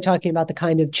we're really talking about the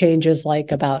kind of changes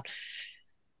like about,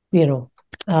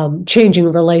 changing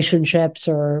relationships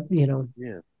or,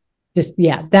 just,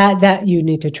 that you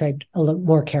need to tread a little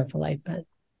more carefully, but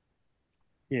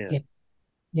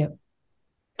yeah.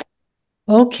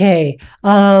 Okay.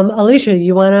 Alicia,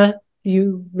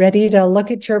 you ready to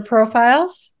look at your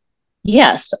profiles?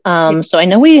 Yes. So I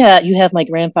know you have my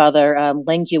grandfather,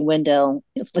 Lengu Wendell.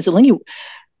 Is it Lengu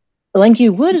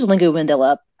Wood is Lengu Wendell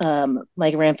up?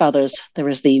 My grandfather's, there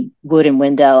was the Wood and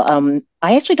Wendell.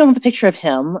 I actually don't have a picture of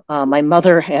him. My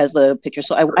mother has the picture.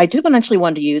 So I did actually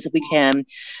want to use, if we can,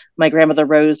 my grandmother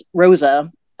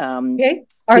Rosa. Okay.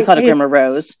 We call it Grandma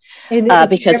Rose.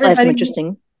 Because I have some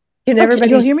interesting. Can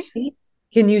everybody hear me? see?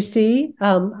 Can you see?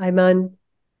 I'm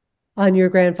on your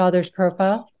grandfather's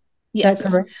profile. Is that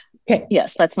correct? Okay.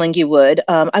 Yes, that's Lengy Wood.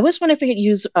 I was wondering if I could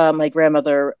use my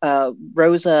grandmother,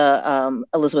 Rosa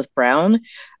Elizabeth Brown,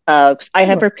 because I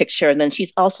have her picture, and then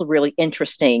she's also really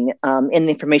interesting in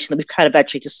the information that we've kind of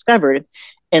actually discovered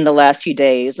in the last few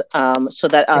days. So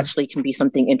that actually can be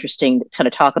something interesting to kind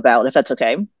of talk about, if that's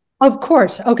okay. Of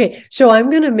course. Okay. So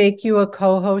I'm going to make you a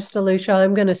co-host, Alicia.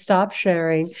 I'm going to stop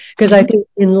sharing because I think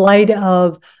in light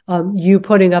of you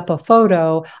putting up a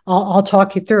photo, I'll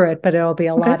talk you through it, but it'll be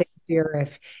a lot easier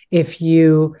if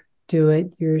you do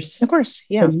it yourself. Of course.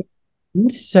 Yeah.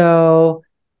 So,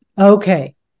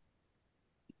 okay.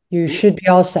 You should be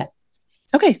all set.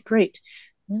 Okay, great.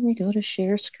 Let me go to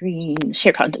share screen,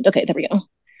 share content. Okay, there we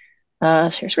go.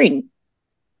 Share screen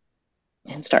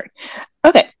and start.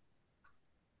 Okay.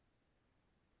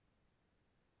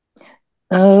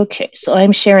 Okay, so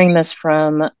I'm sharing this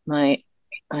from my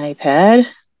iPad. Let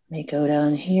me go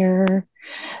down here.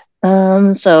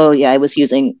 So yeah, I was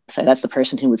using, so that's the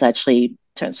person who was actually,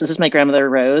 so this is my grandmother,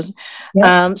 Rose.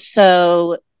 Yep.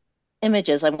 So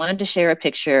images, I wanted to share a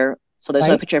picture. So there's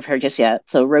no picture of her just yet.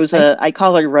 So Rosa, I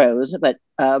call her Rose, but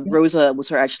Rosa was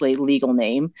her actually legal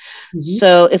name.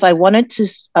 So if I wanted to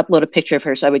upload a picture of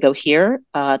her, so I would go here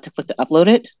to click to upload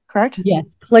it, correct?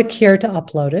 Yes, click here to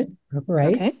upload it,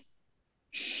 right? Okay.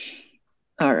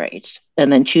 All right,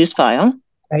 and then choose file.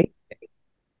 Right.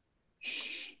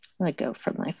 I go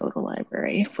from my photo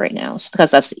library right now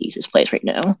because that's the easiest place right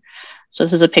now. So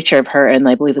this is a picture of her, and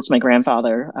I believe it's my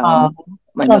grandfather, my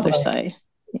mother's side.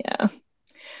 Yeah.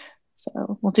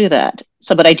 So we'll do that.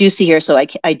 So, but I do see here, so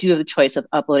I do have the choice of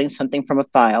uploading something from a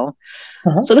file.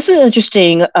 So this is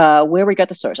interesting where we got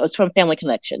the source. Oh, it's from Family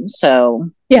Connection. So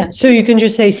yeah, so you can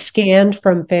just say scanned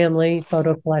from Family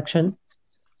Photo Collection.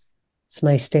 It's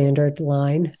my standard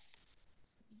line.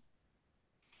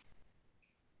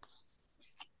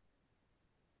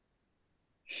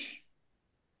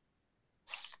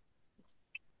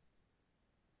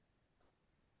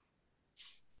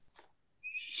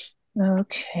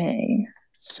 Okay,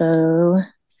 so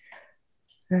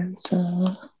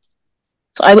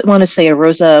I would want to say a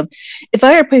Rosa. If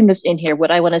I were putting this in here,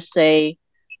 would I want to say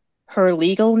her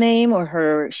legal name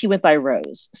or she went by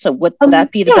Rose? So would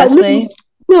that be the best way?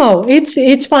 No,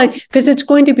 it's fine because it's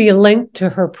going to be a link to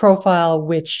her profile,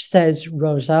 which says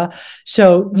Rosa.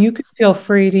 So you can feel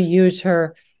free to use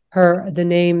the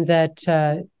name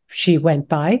that she went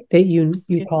by, that you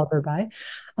called her by.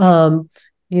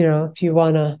 If you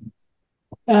want to.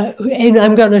 And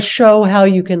I'm going to show how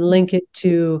you can link it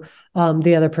to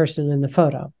the other person in the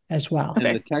photo as well. And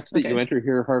the text that you enter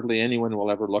here, hardly anyone will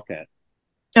ever look at.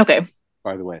 Okay.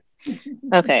 By the way.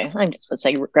 Okay. Let's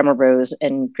say Grandma Rose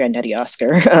and Granddaddy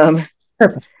Oscar.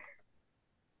 Perfect.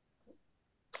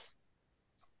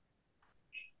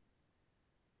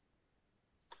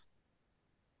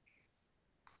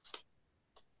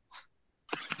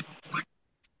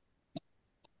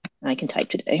 I can type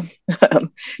today.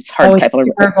 It's hard to type on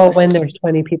terrible when there's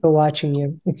 20 people watching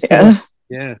you. It's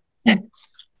yeah.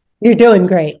 You're doing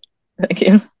great. Thank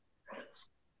you.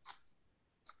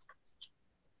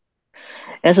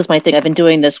 This is my thing. I've been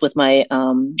doing this with my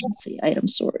let's see, item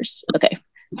source. Okay.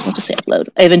 I'll just say upload.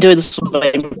 I've been doing this with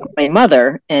my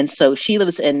mother, and so she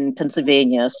lives in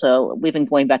Pennsylvania. So we've been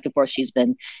going back and forth. She's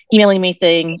been emailing me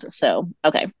things. So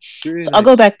okay. Very so nice. I'll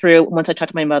go back through once I talk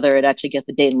to my mother and actually get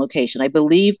the date and location. I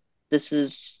believe this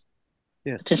is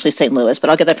potentially St. Louis, but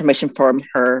I'll get that information from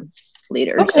her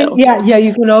later. Okay. So Yeah,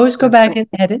 you can always go back and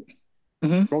edit.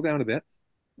 Scroll down a bit.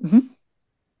 You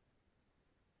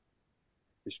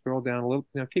scroll down a little.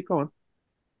 Now keep going.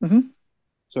 Mm-hmm.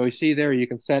 So you see there, you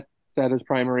can set as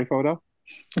primary photo.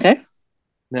 Okay.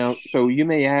 Now, so you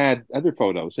may add other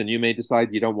photos, and you may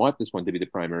decide you don't want this one to be the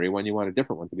primary one. You want a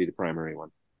different one to be the primary one.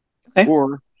 Okay.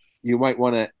 Or you might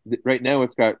want to. Right now,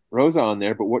 it's got Rosa on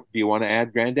there, but what do you want to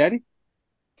add? Granddaddy?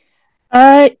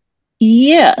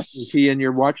 Yes. Is he in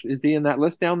your watch? Is he in that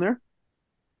list down there?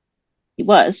 He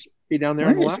was. Is he down there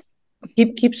on the left?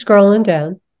 Keep scrolling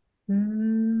down.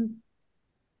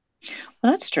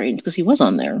 Well, that's strange because he was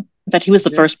on there. In fact, he was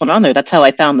the first one on there. That's how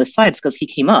I found the sites, because he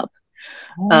came up.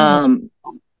 Well,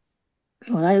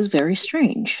 that is very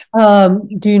strange.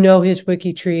 Do you know his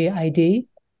WikiTree ID?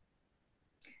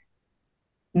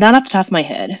 Not off the top of my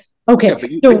head. Okay. Yeah,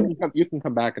 but you can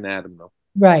come back and add him though.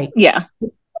 Right. Yeah.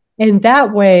 And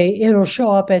that way it'll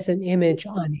show up as an image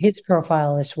on his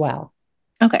profile as well.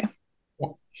 Okay. Yeah.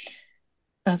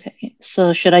 Okay.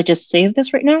 So should I just save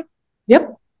this right now?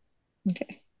 Yep.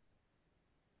 Okay.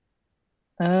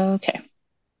 Okay.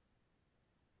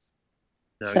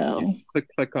 Now So you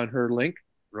click on her link,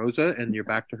 Rosa, and you're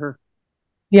back to her.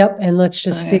 Yep. And let's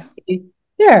just see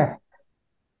there.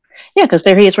 Yeah, because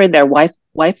there he is right there.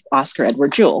 Wife Oscar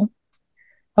Edward Jewell.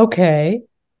 Okay.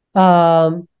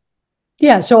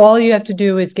 Yeah, so all you have to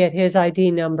do is get his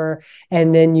ID number,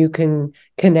 and then you can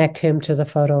connect him to the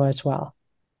photo as well.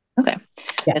 Okay.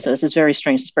 Yeah. So this is very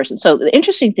strange, this person. So the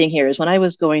interesting thing here is when I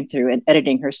was going through and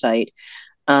editing her site,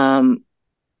 born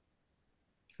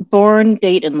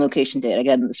date and location date.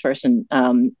 Again, this person,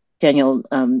 Daniel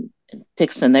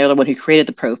Dixon, they're the one who created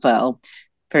the profile.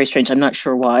 Very strange. I'm not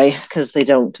sure why, because I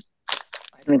don't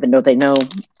even know they know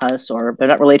us, or they're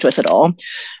not related to us at all.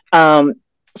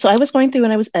 So I was going through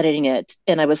and I was editing it,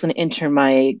 and I was going to enter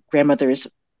my grandmother's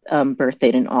birth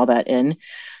date and all that in.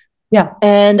 Yeah.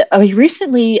 And I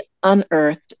recently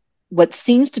unearthed what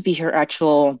seems to be her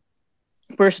actual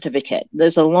birth certificate.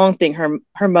 There's a long thing. Her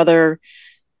mother,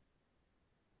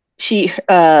 she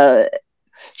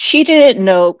didn't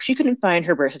know, she couldn't find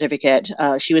her birth certificate.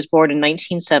 She was born in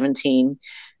 1917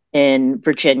 in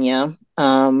Virginia.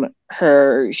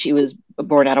 She was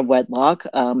born out of wedlock.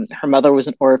 Her mother was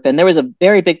an orphan. There was a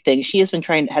very big thing. She had been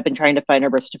trying to find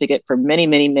her birth certificate for many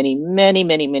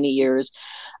years.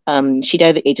 She died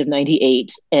at the age of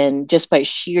 98, and just by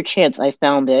sheer chance, I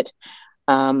found it.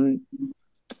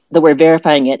 That we're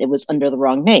verifying it was under the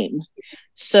wrong name.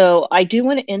 So I do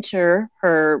want to enter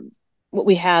what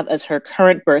we have as her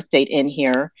current birth date in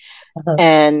here,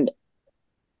 and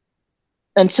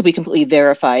until we completely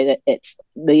verify that it's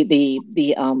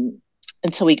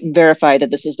until we verify that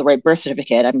this is the right birth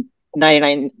certificate, I'm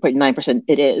 99.9%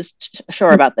 it is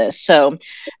sure about this. So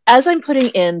as I'm putting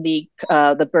in the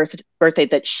birth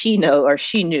date that she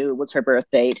knew was her birth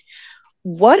date,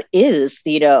 what is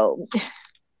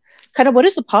what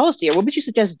is the policy, or what would you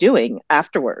suggest doing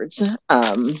afterwards?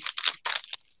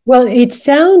 Well, it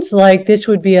sounds like this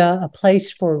would be a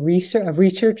place for a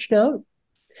research note.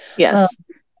 Yes.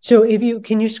 So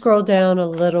can you scroll down a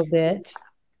little bit?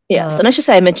 Yes, and I should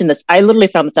say I mentioned this. I literally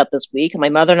found this out this week. My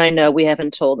mother and I know we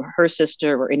haven't told her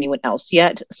sister or anyone else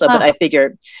yet. So, but I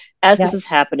figured as this is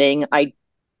happening, I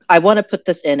want to put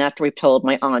this in after we've told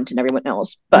my aunt and everyone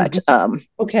else. But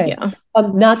okay, yeah,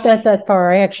 not that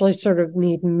far. I actually sort of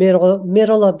need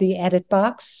middle of the edit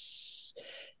box.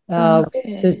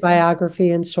 It says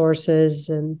biography and sources,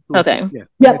 and okay,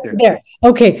 yeah, right there.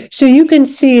 Okay, so you can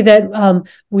see that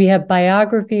we have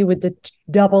biography with the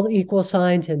double equal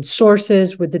signs and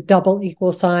sources with the double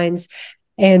equal signs.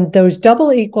 And those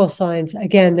double equal signs,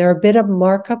 again, they're a bit of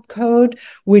markup code,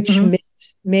 which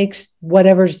makes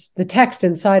whatever's the text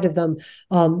inside of them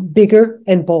bigger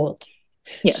and bold.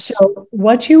 Yes. So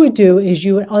what you would do is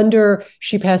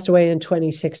she passed away in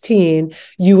 2016,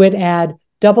 you would add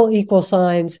double equal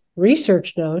signs,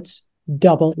 research notes,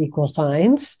 double equal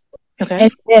signs. Okay.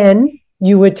 And then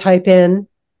you would type in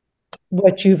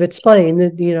what you've explained,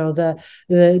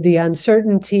 the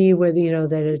uncertainty with,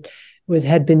 that it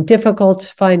had been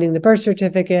difficult finding the birth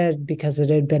certificate because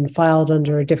it had been filed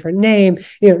under a different name,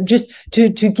 just to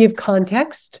give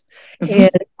context. And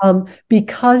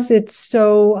because it's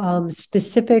so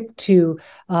specific to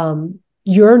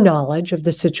your knowledge of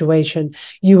the situation,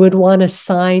 you would want to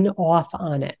sign off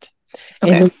on it.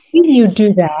 Okay. And when you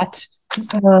do that,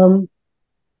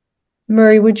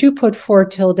 Murray, would you put 4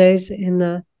 tildes in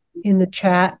the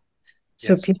chat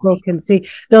so people can see?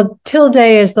 The tilde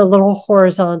is the little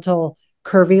horizontal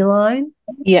curvy line.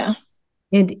 Yeah.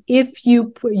 And if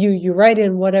you write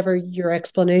in whatever your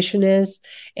explanation is,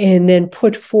 and then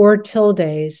put 4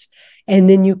 tildes, and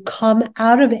then you come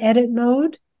out of edit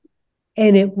mode,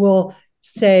 and it will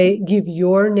give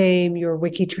your name, your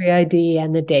WikiTree ID,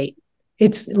 and the date.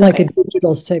 It's like a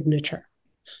digital signature.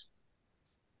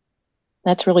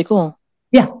 That's really cool.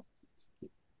 Yeah.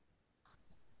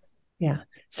 Yeah.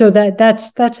 So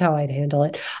that's how I'd handle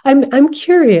it. I'm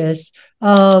curious.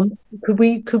 Could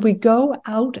we go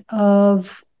out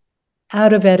of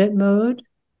edit mode?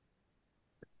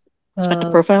 Back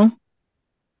to profile?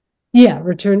 Yeah,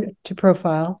 return to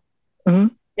profile.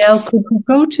 Now could we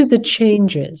go to the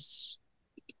changes?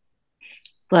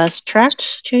 Last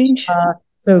tracked change?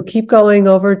 So keep going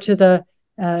over to the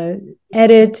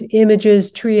edit,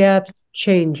 images, tree apps,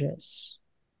 changes.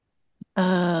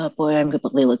 Boy, I'm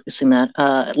completely losing that.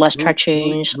 Last track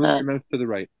change. Move your mouse to the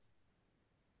right.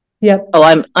 Yep. Oh,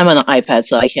 I'm on an iPad,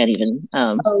 so I can't even.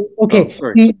 Okay.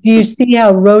 Do you see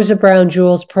how Rosa Brown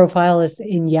Jewel's profile is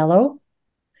in yellow?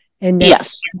 And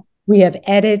next, yes, we have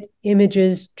edit,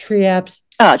 images, tree apps.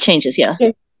 Changes. Yeah.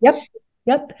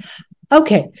 Yep.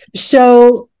 Okay.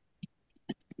 So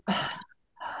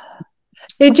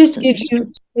it just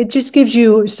gives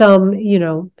you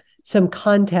some, some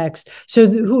context. So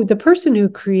the person who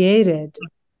created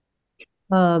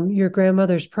your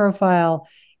grandmother's profile,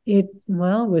 it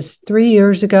was 3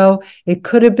 years ago. It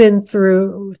could have been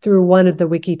through one of the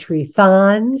WikiTree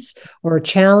thons or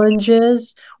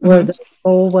challenges, where the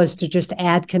goal was to just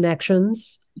add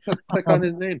connections. Click on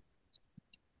his name.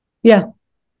 Yeah.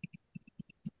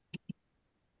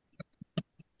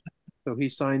 So he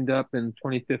signed up in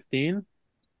 2015.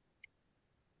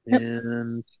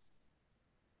 And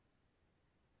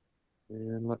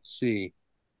let's see.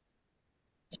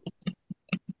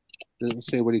 Doesn't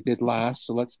say what he did last,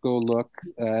 so let's go look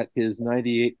at his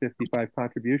 98.55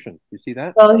 contribution. You see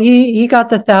that? Well, he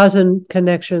got the 1,000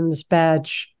 connections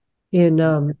badge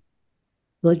in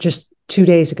just 2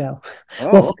 days ago.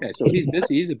 Oh, okay. So he's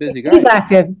busy. He's a busy guy.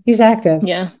 He's active.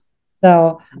 Yeah.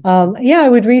 So, I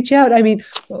would reach out. I mean,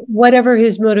 whatever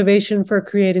his motivation for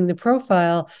creating the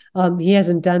profile, he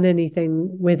hasn't done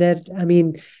anything with it. I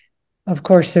mean, of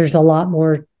course, there's a lot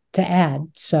more to add.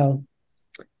 So,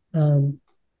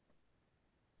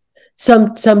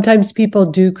 sometimes people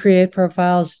do create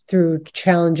profiles through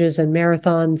challenges and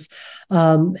marathons,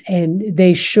 and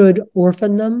they should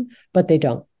orphan them, but they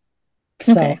don't.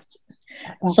 Okay.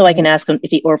 So I can ask him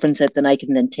if he orphans it, then I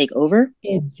can then take over.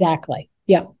 Exactly.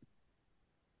 Yep.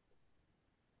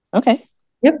 Okay.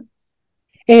 Yep.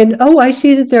 And I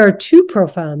see that there are 2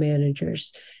 profile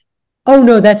managers. Oh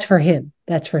no, that's for him.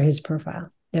 That's for his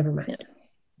profile. Never mind. Yeah.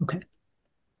 Okay.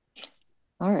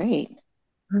 All right.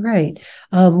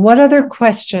 What other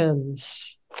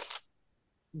questions?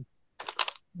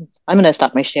 I'm going to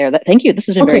stop my share. Thank you. This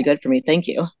has been very good for me. Thank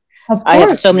you. Of course. I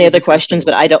have so many other questions,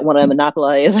 but I don't want to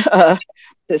monopolize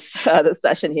this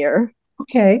session here.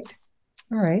 Okay.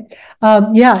 All right.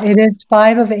 It is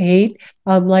 5 of 8.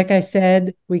 Like I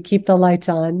said, we keep the lights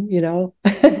on, we're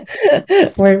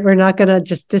not going to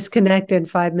just disconnect in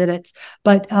 5 minutes.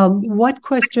 But what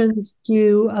questions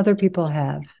do other people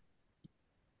have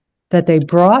that they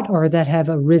brought or that have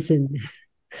arisen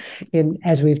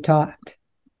as we've talked?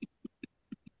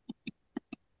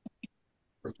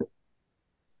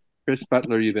 Chris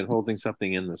Butler, you've been holding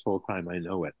something in this whole time. I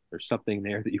know it. There's something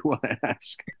there that you want to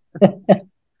ask.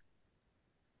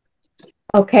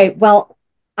 Okay, well,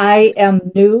 I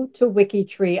am new to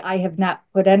WikiTree. I have not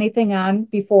put anything on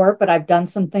before, but I've done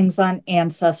some things on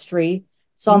Ancestry.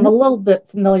 So I'm a little bit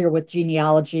familiar with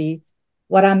genealogy.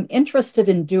 What I'm interested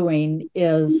in doing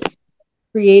is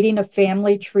creating a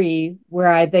family tree where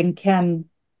I then can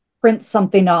print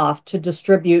something off to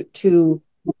distribute to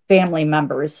family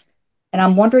members. And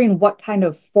I'm wondering what kind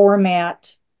of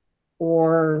format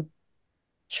or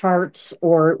charts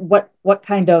or what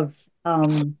kind of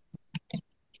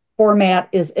format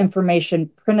is information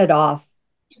printed off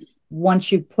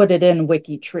once you put it in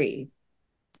WikiTree?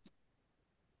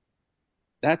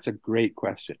 That's a great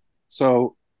question.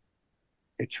 So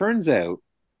it turns out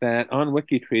that on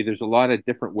WikiTree, there's a lot of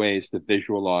different ways to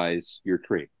visualize your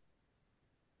tree.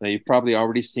 Now, you've probably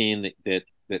already seen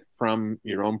that from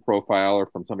your own profile or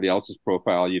from somebody else's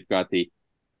profile, you've got the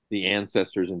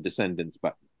ancestors and descendants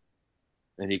button.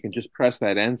 And you can just press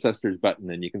that ancestors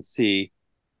button and you can see,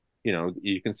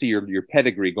 you can see your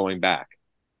pedigree going back,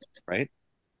 right?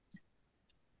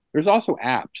 There's also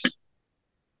apps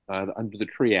under the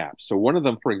tree apps. So one of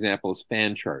them, for example, is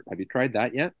Fan Chart. Have you tried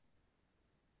that yet?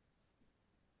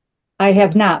 I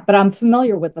have not, but I'm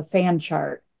familiar with the Fan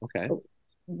Chart. Okay.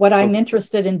 What I'm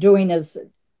interested in doing is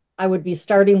I would be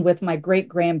starting with my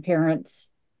great-grandparents,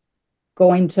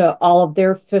 going to all of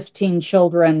their 15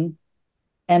 children,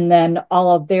 and then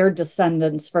all of their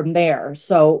descendants from there.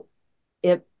 So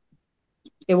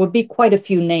it would be quite a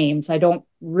few names. I don't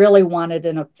really want it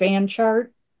in a fan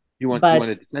chart. You want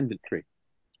a descendant tree.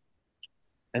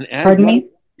 And pardon me?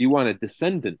 You want a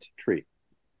descendant tree.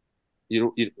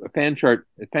 A fan chart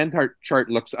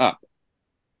looks up,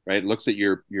 right? It looks at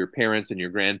your parents and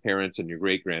your grandparents and your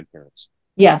great grandparents.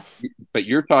 Yes. But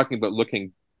you're talking about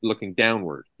looking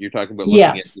downward. You're talking about looking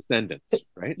at descendants,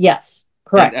 right? Yes,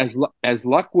 correct. And as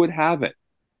luck would have it,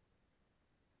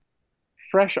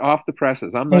 fresh off the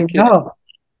presses, I'm not kidding.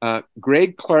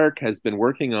 Greg Clark has been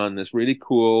working on this really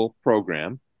cool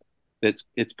program. It's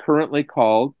currently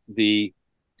called the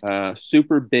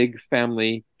super big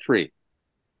family tree.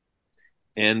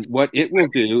 And what it will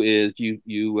do is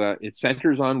it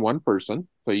centers on one person.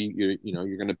 So you're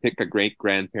going to pick a great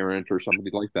grandparent or somebody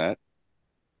like that,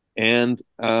 and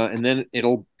then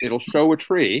it'll show a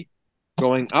tree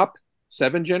going up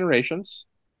 7 generations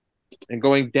and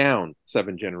going down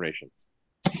 7 generations.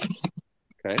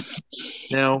 Okay.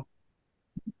 Now,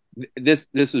 this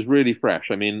is really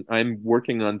fresh. I mean, I'm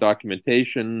working on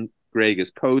documentation. Greg is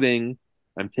coding.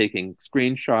 I'm taking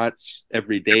screenshots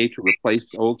every day to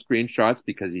replace old screenshots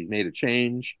because he's made a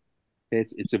change.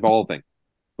 It's evolving.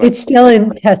 But it's still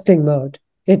in testing mode.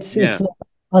 It's not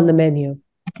on the menu.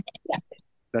 Yeah.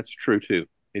 That's true too.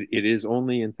 It is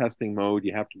only in testing mode.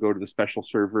 You have to go to the special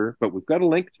server, but we've got a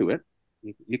link to it.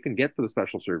 You can get to the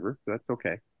special server, so that's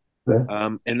okay.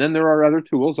 Yeah. And then there are other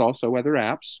tools, also other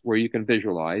apps where you can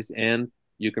visualize and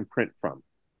you can print from.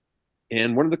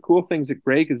 And one of the cool things that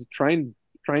Greg is trying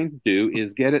to do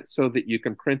is get it so that you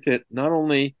can print it not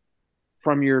only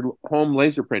from your home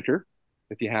laser printer,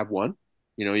 if you have one,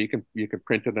 you can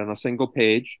print it on a single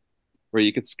page, or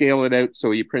you could scale it out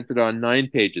so you print it on 9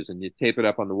 pages and you tape it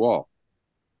up on the wall.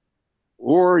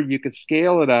 Or you could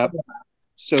scale it up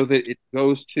so that it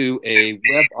goes to a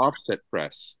web offset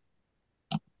press,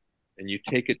 and you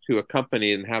take it to a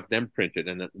company and have them print it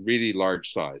in a really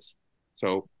large size.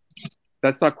 So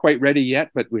that's not quite ready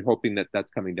yet, but we're hoping that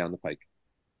that's coming down the pike.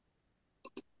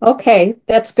 Okay,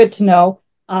 that's good to know.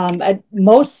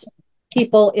 Most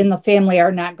people in the family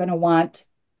are not going to want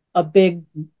a big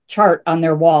chart on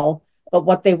their wall, but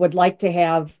what they would like to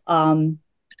have, and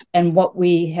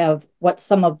what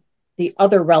some of the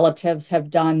other relatives have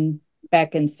done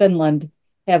back in Finland,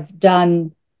 have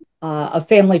done a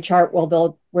family chart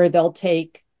where they'll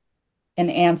take an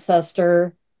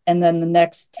ancestor, and then the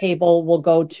next table will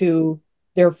go to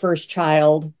their first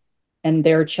child and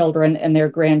their children and their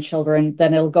grandchildren.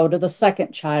 Then it'll go to the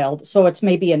second child. So it's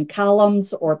maybe in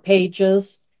columns or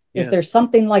pages. Is there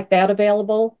something like that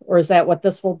available, or is that what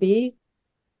this will be?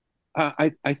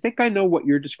 I think I know what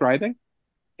you're describing.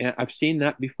 I've seen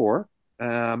that before.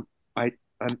 There's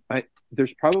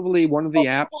probably one of the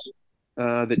apps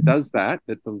that does that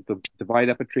will divide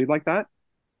up a tree like that,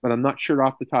 but I'm not sure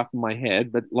off the top of my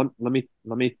head. But let me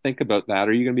think about that.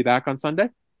 Are you going to be back on Sunday?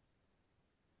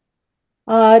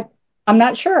 I'm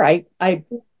not sure. I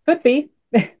could be.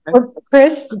 Or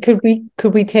Chris, could we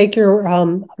take your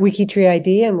WikiTree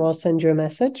ID and we'll send you a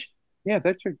message? Yeah,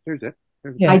 there's it.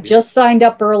 I just signed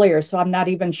up earlier, so I'm not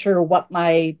even sure what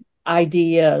my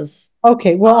ID is.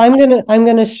 Okay, well, I'm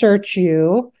gonna search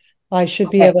you. I should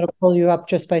be able to pull you up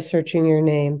just by searching your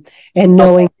name and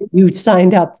knowing that you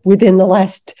signed up within the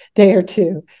last day or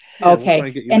two.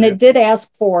 Okay, and it did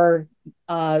ask for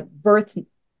birth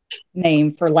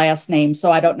name for last name,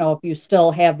 so I don't know if you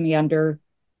still have me under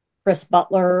Chris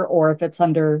Butler or if it's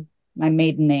under my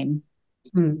maiden name.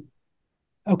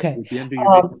 Okay. It'd be under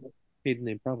your maiden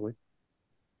name, probably.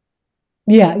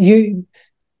 Yeah,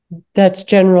 that's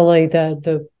generally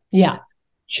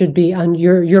should be on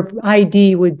your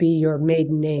ID would be your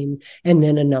maiden name and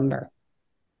then a number.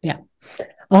 Yeah.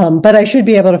 But I should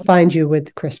be able to find you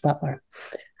with Chris Butler.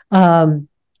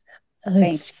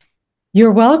 Thanks.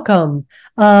 You're welcome.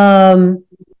 Don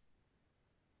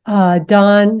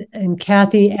and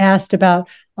Kathy asked about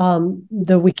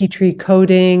the WikiTree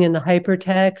coding and the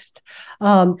hypertext.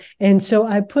 And so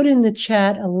I put in the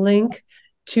chat a link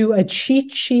to a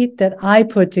cheat sheet that I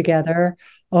put together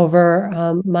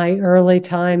over my early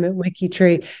time at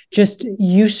WikiTree, just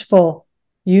useful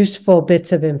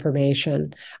bits of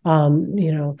information.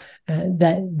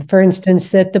 That, for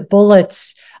instance, that the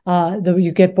bullets,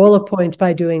 you get bullet points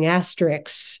by doing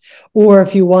asterisks, or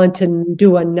if you want to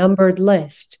do a numbered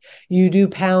list, you do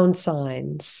pound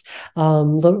signs,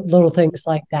 little things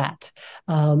like that.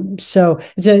 So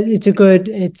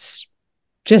it's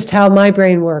just how my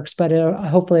brain works, but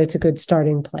hopefully it's a good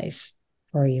starting place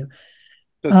for you.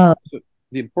 So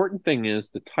the important thing is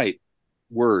to type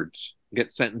words,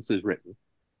 get sentences written.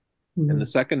 And the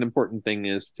second important thing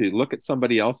is to look at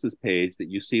somebody else's page that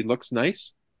you see looks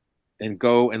nice and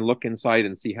go and look inside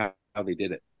and see how they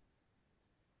did it.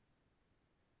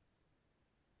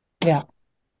 Yeah.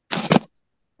 I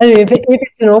mean, if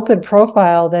it's an open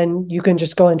profile, then you can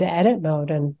just go into edit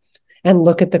mode and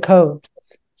look at the code.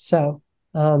 So,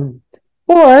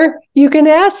 or you can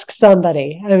ask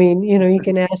somebody. I mean, you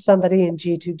can ask somebody in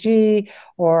G2G,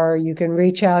 or you can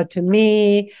reach out to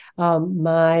me.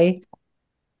 My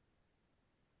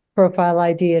profile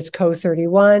ID is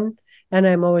Co31, and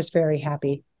I'm always very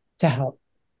happy to help.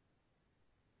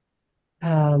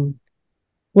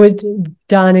 Would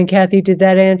Don and Kathy, did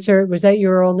that answer? Was that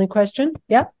your only question?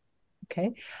 Yep.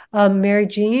 Okay. Mary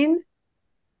Jean?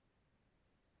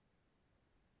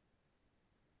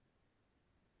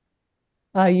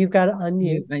 You've got to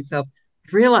unmute. Myself. I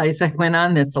realized I went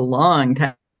on this a long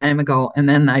time ago, and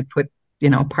then I put,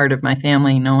 part of my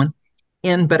family known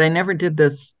in, but I never did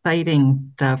the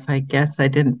citing stuff. I guess I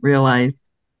didn't realize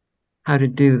how to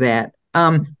do that.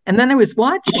 And then I was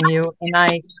watching you, and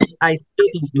I still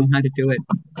don't know how to do it.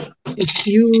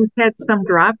 You had some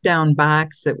drop-down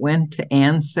box that went to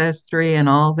Ancestry and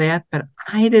all that, but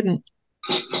I didn't.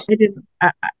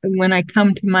 When I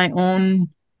come to my own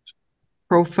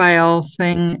profile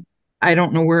thing, I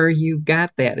don't know where you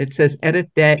got that. It says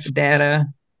edit data,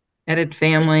 edit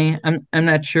family. I'm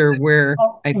not sure where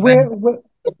I find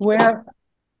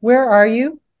where are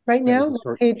you right now?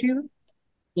 What page you?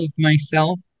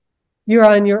 Myself. You're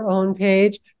on your own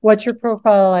page. What's your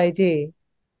profile ID?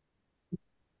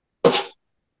 I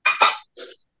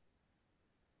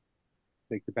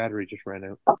think the battery just ran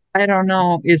out. I don't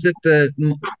know. Is it the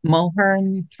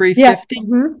Mulhern 350? Yeah.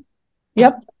 Mm-hmm.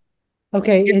 Yep.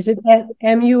 Okay. Is it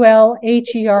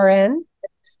MULHERN?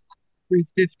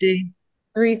 350.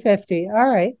 350. All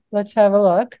right. Let's have a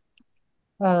look.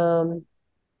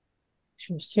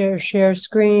 Share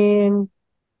screen.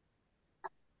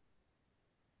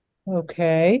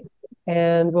 Okay.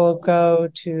 And we'll go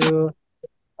to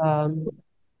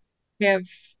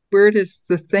where does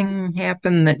the thing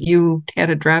happen that you had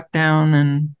a drop down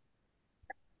and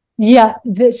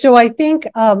so I think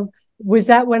was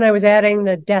that when I was adding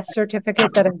the death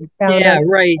certificate that I found out?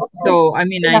 Right. So I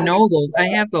mean, I know those, I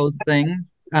have those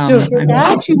things. So for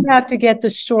that you have to get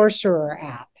the Sorcerer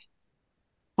app.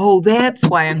 Oh, that's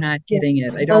why I'm not getting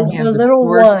it. I don't have the little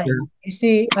Sorcerer. one. You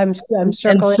see, I'm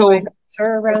circling my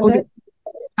cursor around it.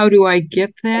 How do I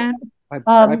get that? I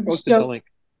posted the link.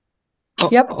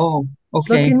 Yep. Oh,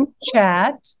 okay. Look in the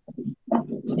chat.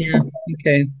 Yeah.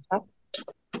 Okay.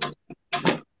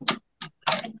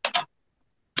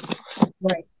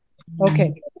 Right.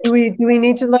 Okay. Do we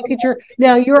need to look at your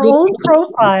own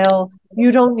profile?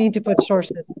 You don't need to put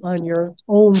sources on your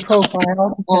own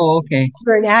profile. Oh, okay.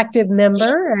 You're an active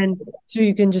member, and so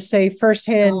you can just say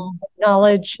firsthand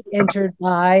knowledge entered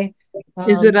by.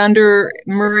 Is it under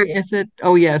Murray? Is it?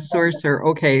 Oh, yeah, Sorcerer.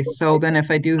 Okay. So then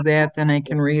if I do that, then I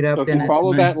can read up. So if you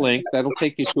follow that link, that'll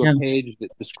take you to a page that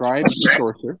describes the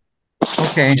Sorcerer.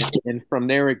 Okay. And from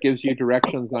there, it gives you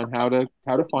directions on how to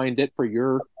find it for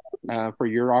your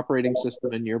operating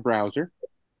system in your browser.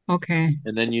 Okay.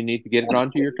 And then you need to get it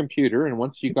onto your computer. And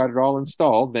once you got it all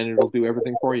installed, then it'll do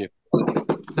everything for you.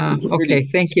 Okay.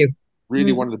 Thank you.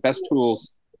 Really one of the best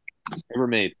tools ever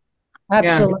made.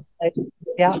 Absolutely.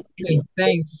 Yeah. Okay,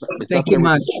 thanks. Thank you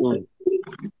much.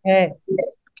 Okay.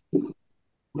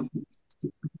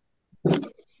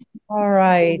 All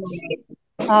right.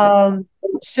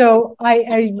 So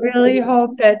I really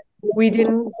hope that we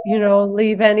didn't,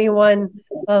 leave anyone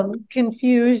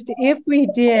confused. If we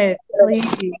did, please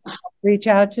reach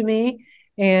out to me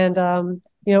and,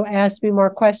 ask me more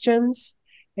questions.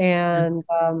 And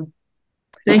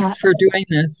thanks for doing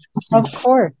this. Of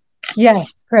course.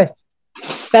 Yes, Chris.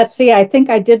 Betsy, I think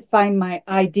I did find my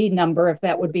ID number, if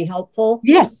that would be helpful.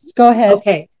 Yes, go ahead.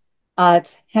 Okay.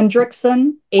 It's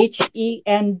Hendrickson,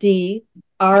 HENDRICKSON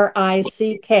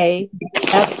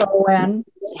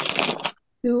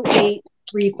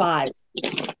 2835.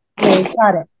 Okay,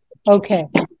 got it. Okay.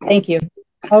 Thank you.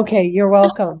 Okay, you're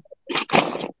welcome.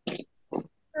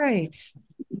 Right.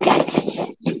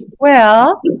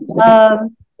 Well,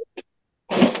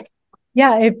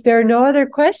 yeah, if there are no other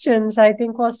questions, I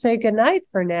think we'll say goodnight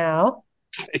for now.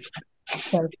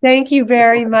 So thank you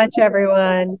very much,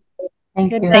 everyone.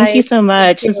 Thank you so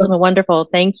much. This has been wonderful.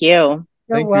 Thank you.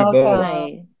 You're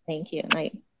welcome. Thank you.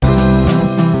 Night.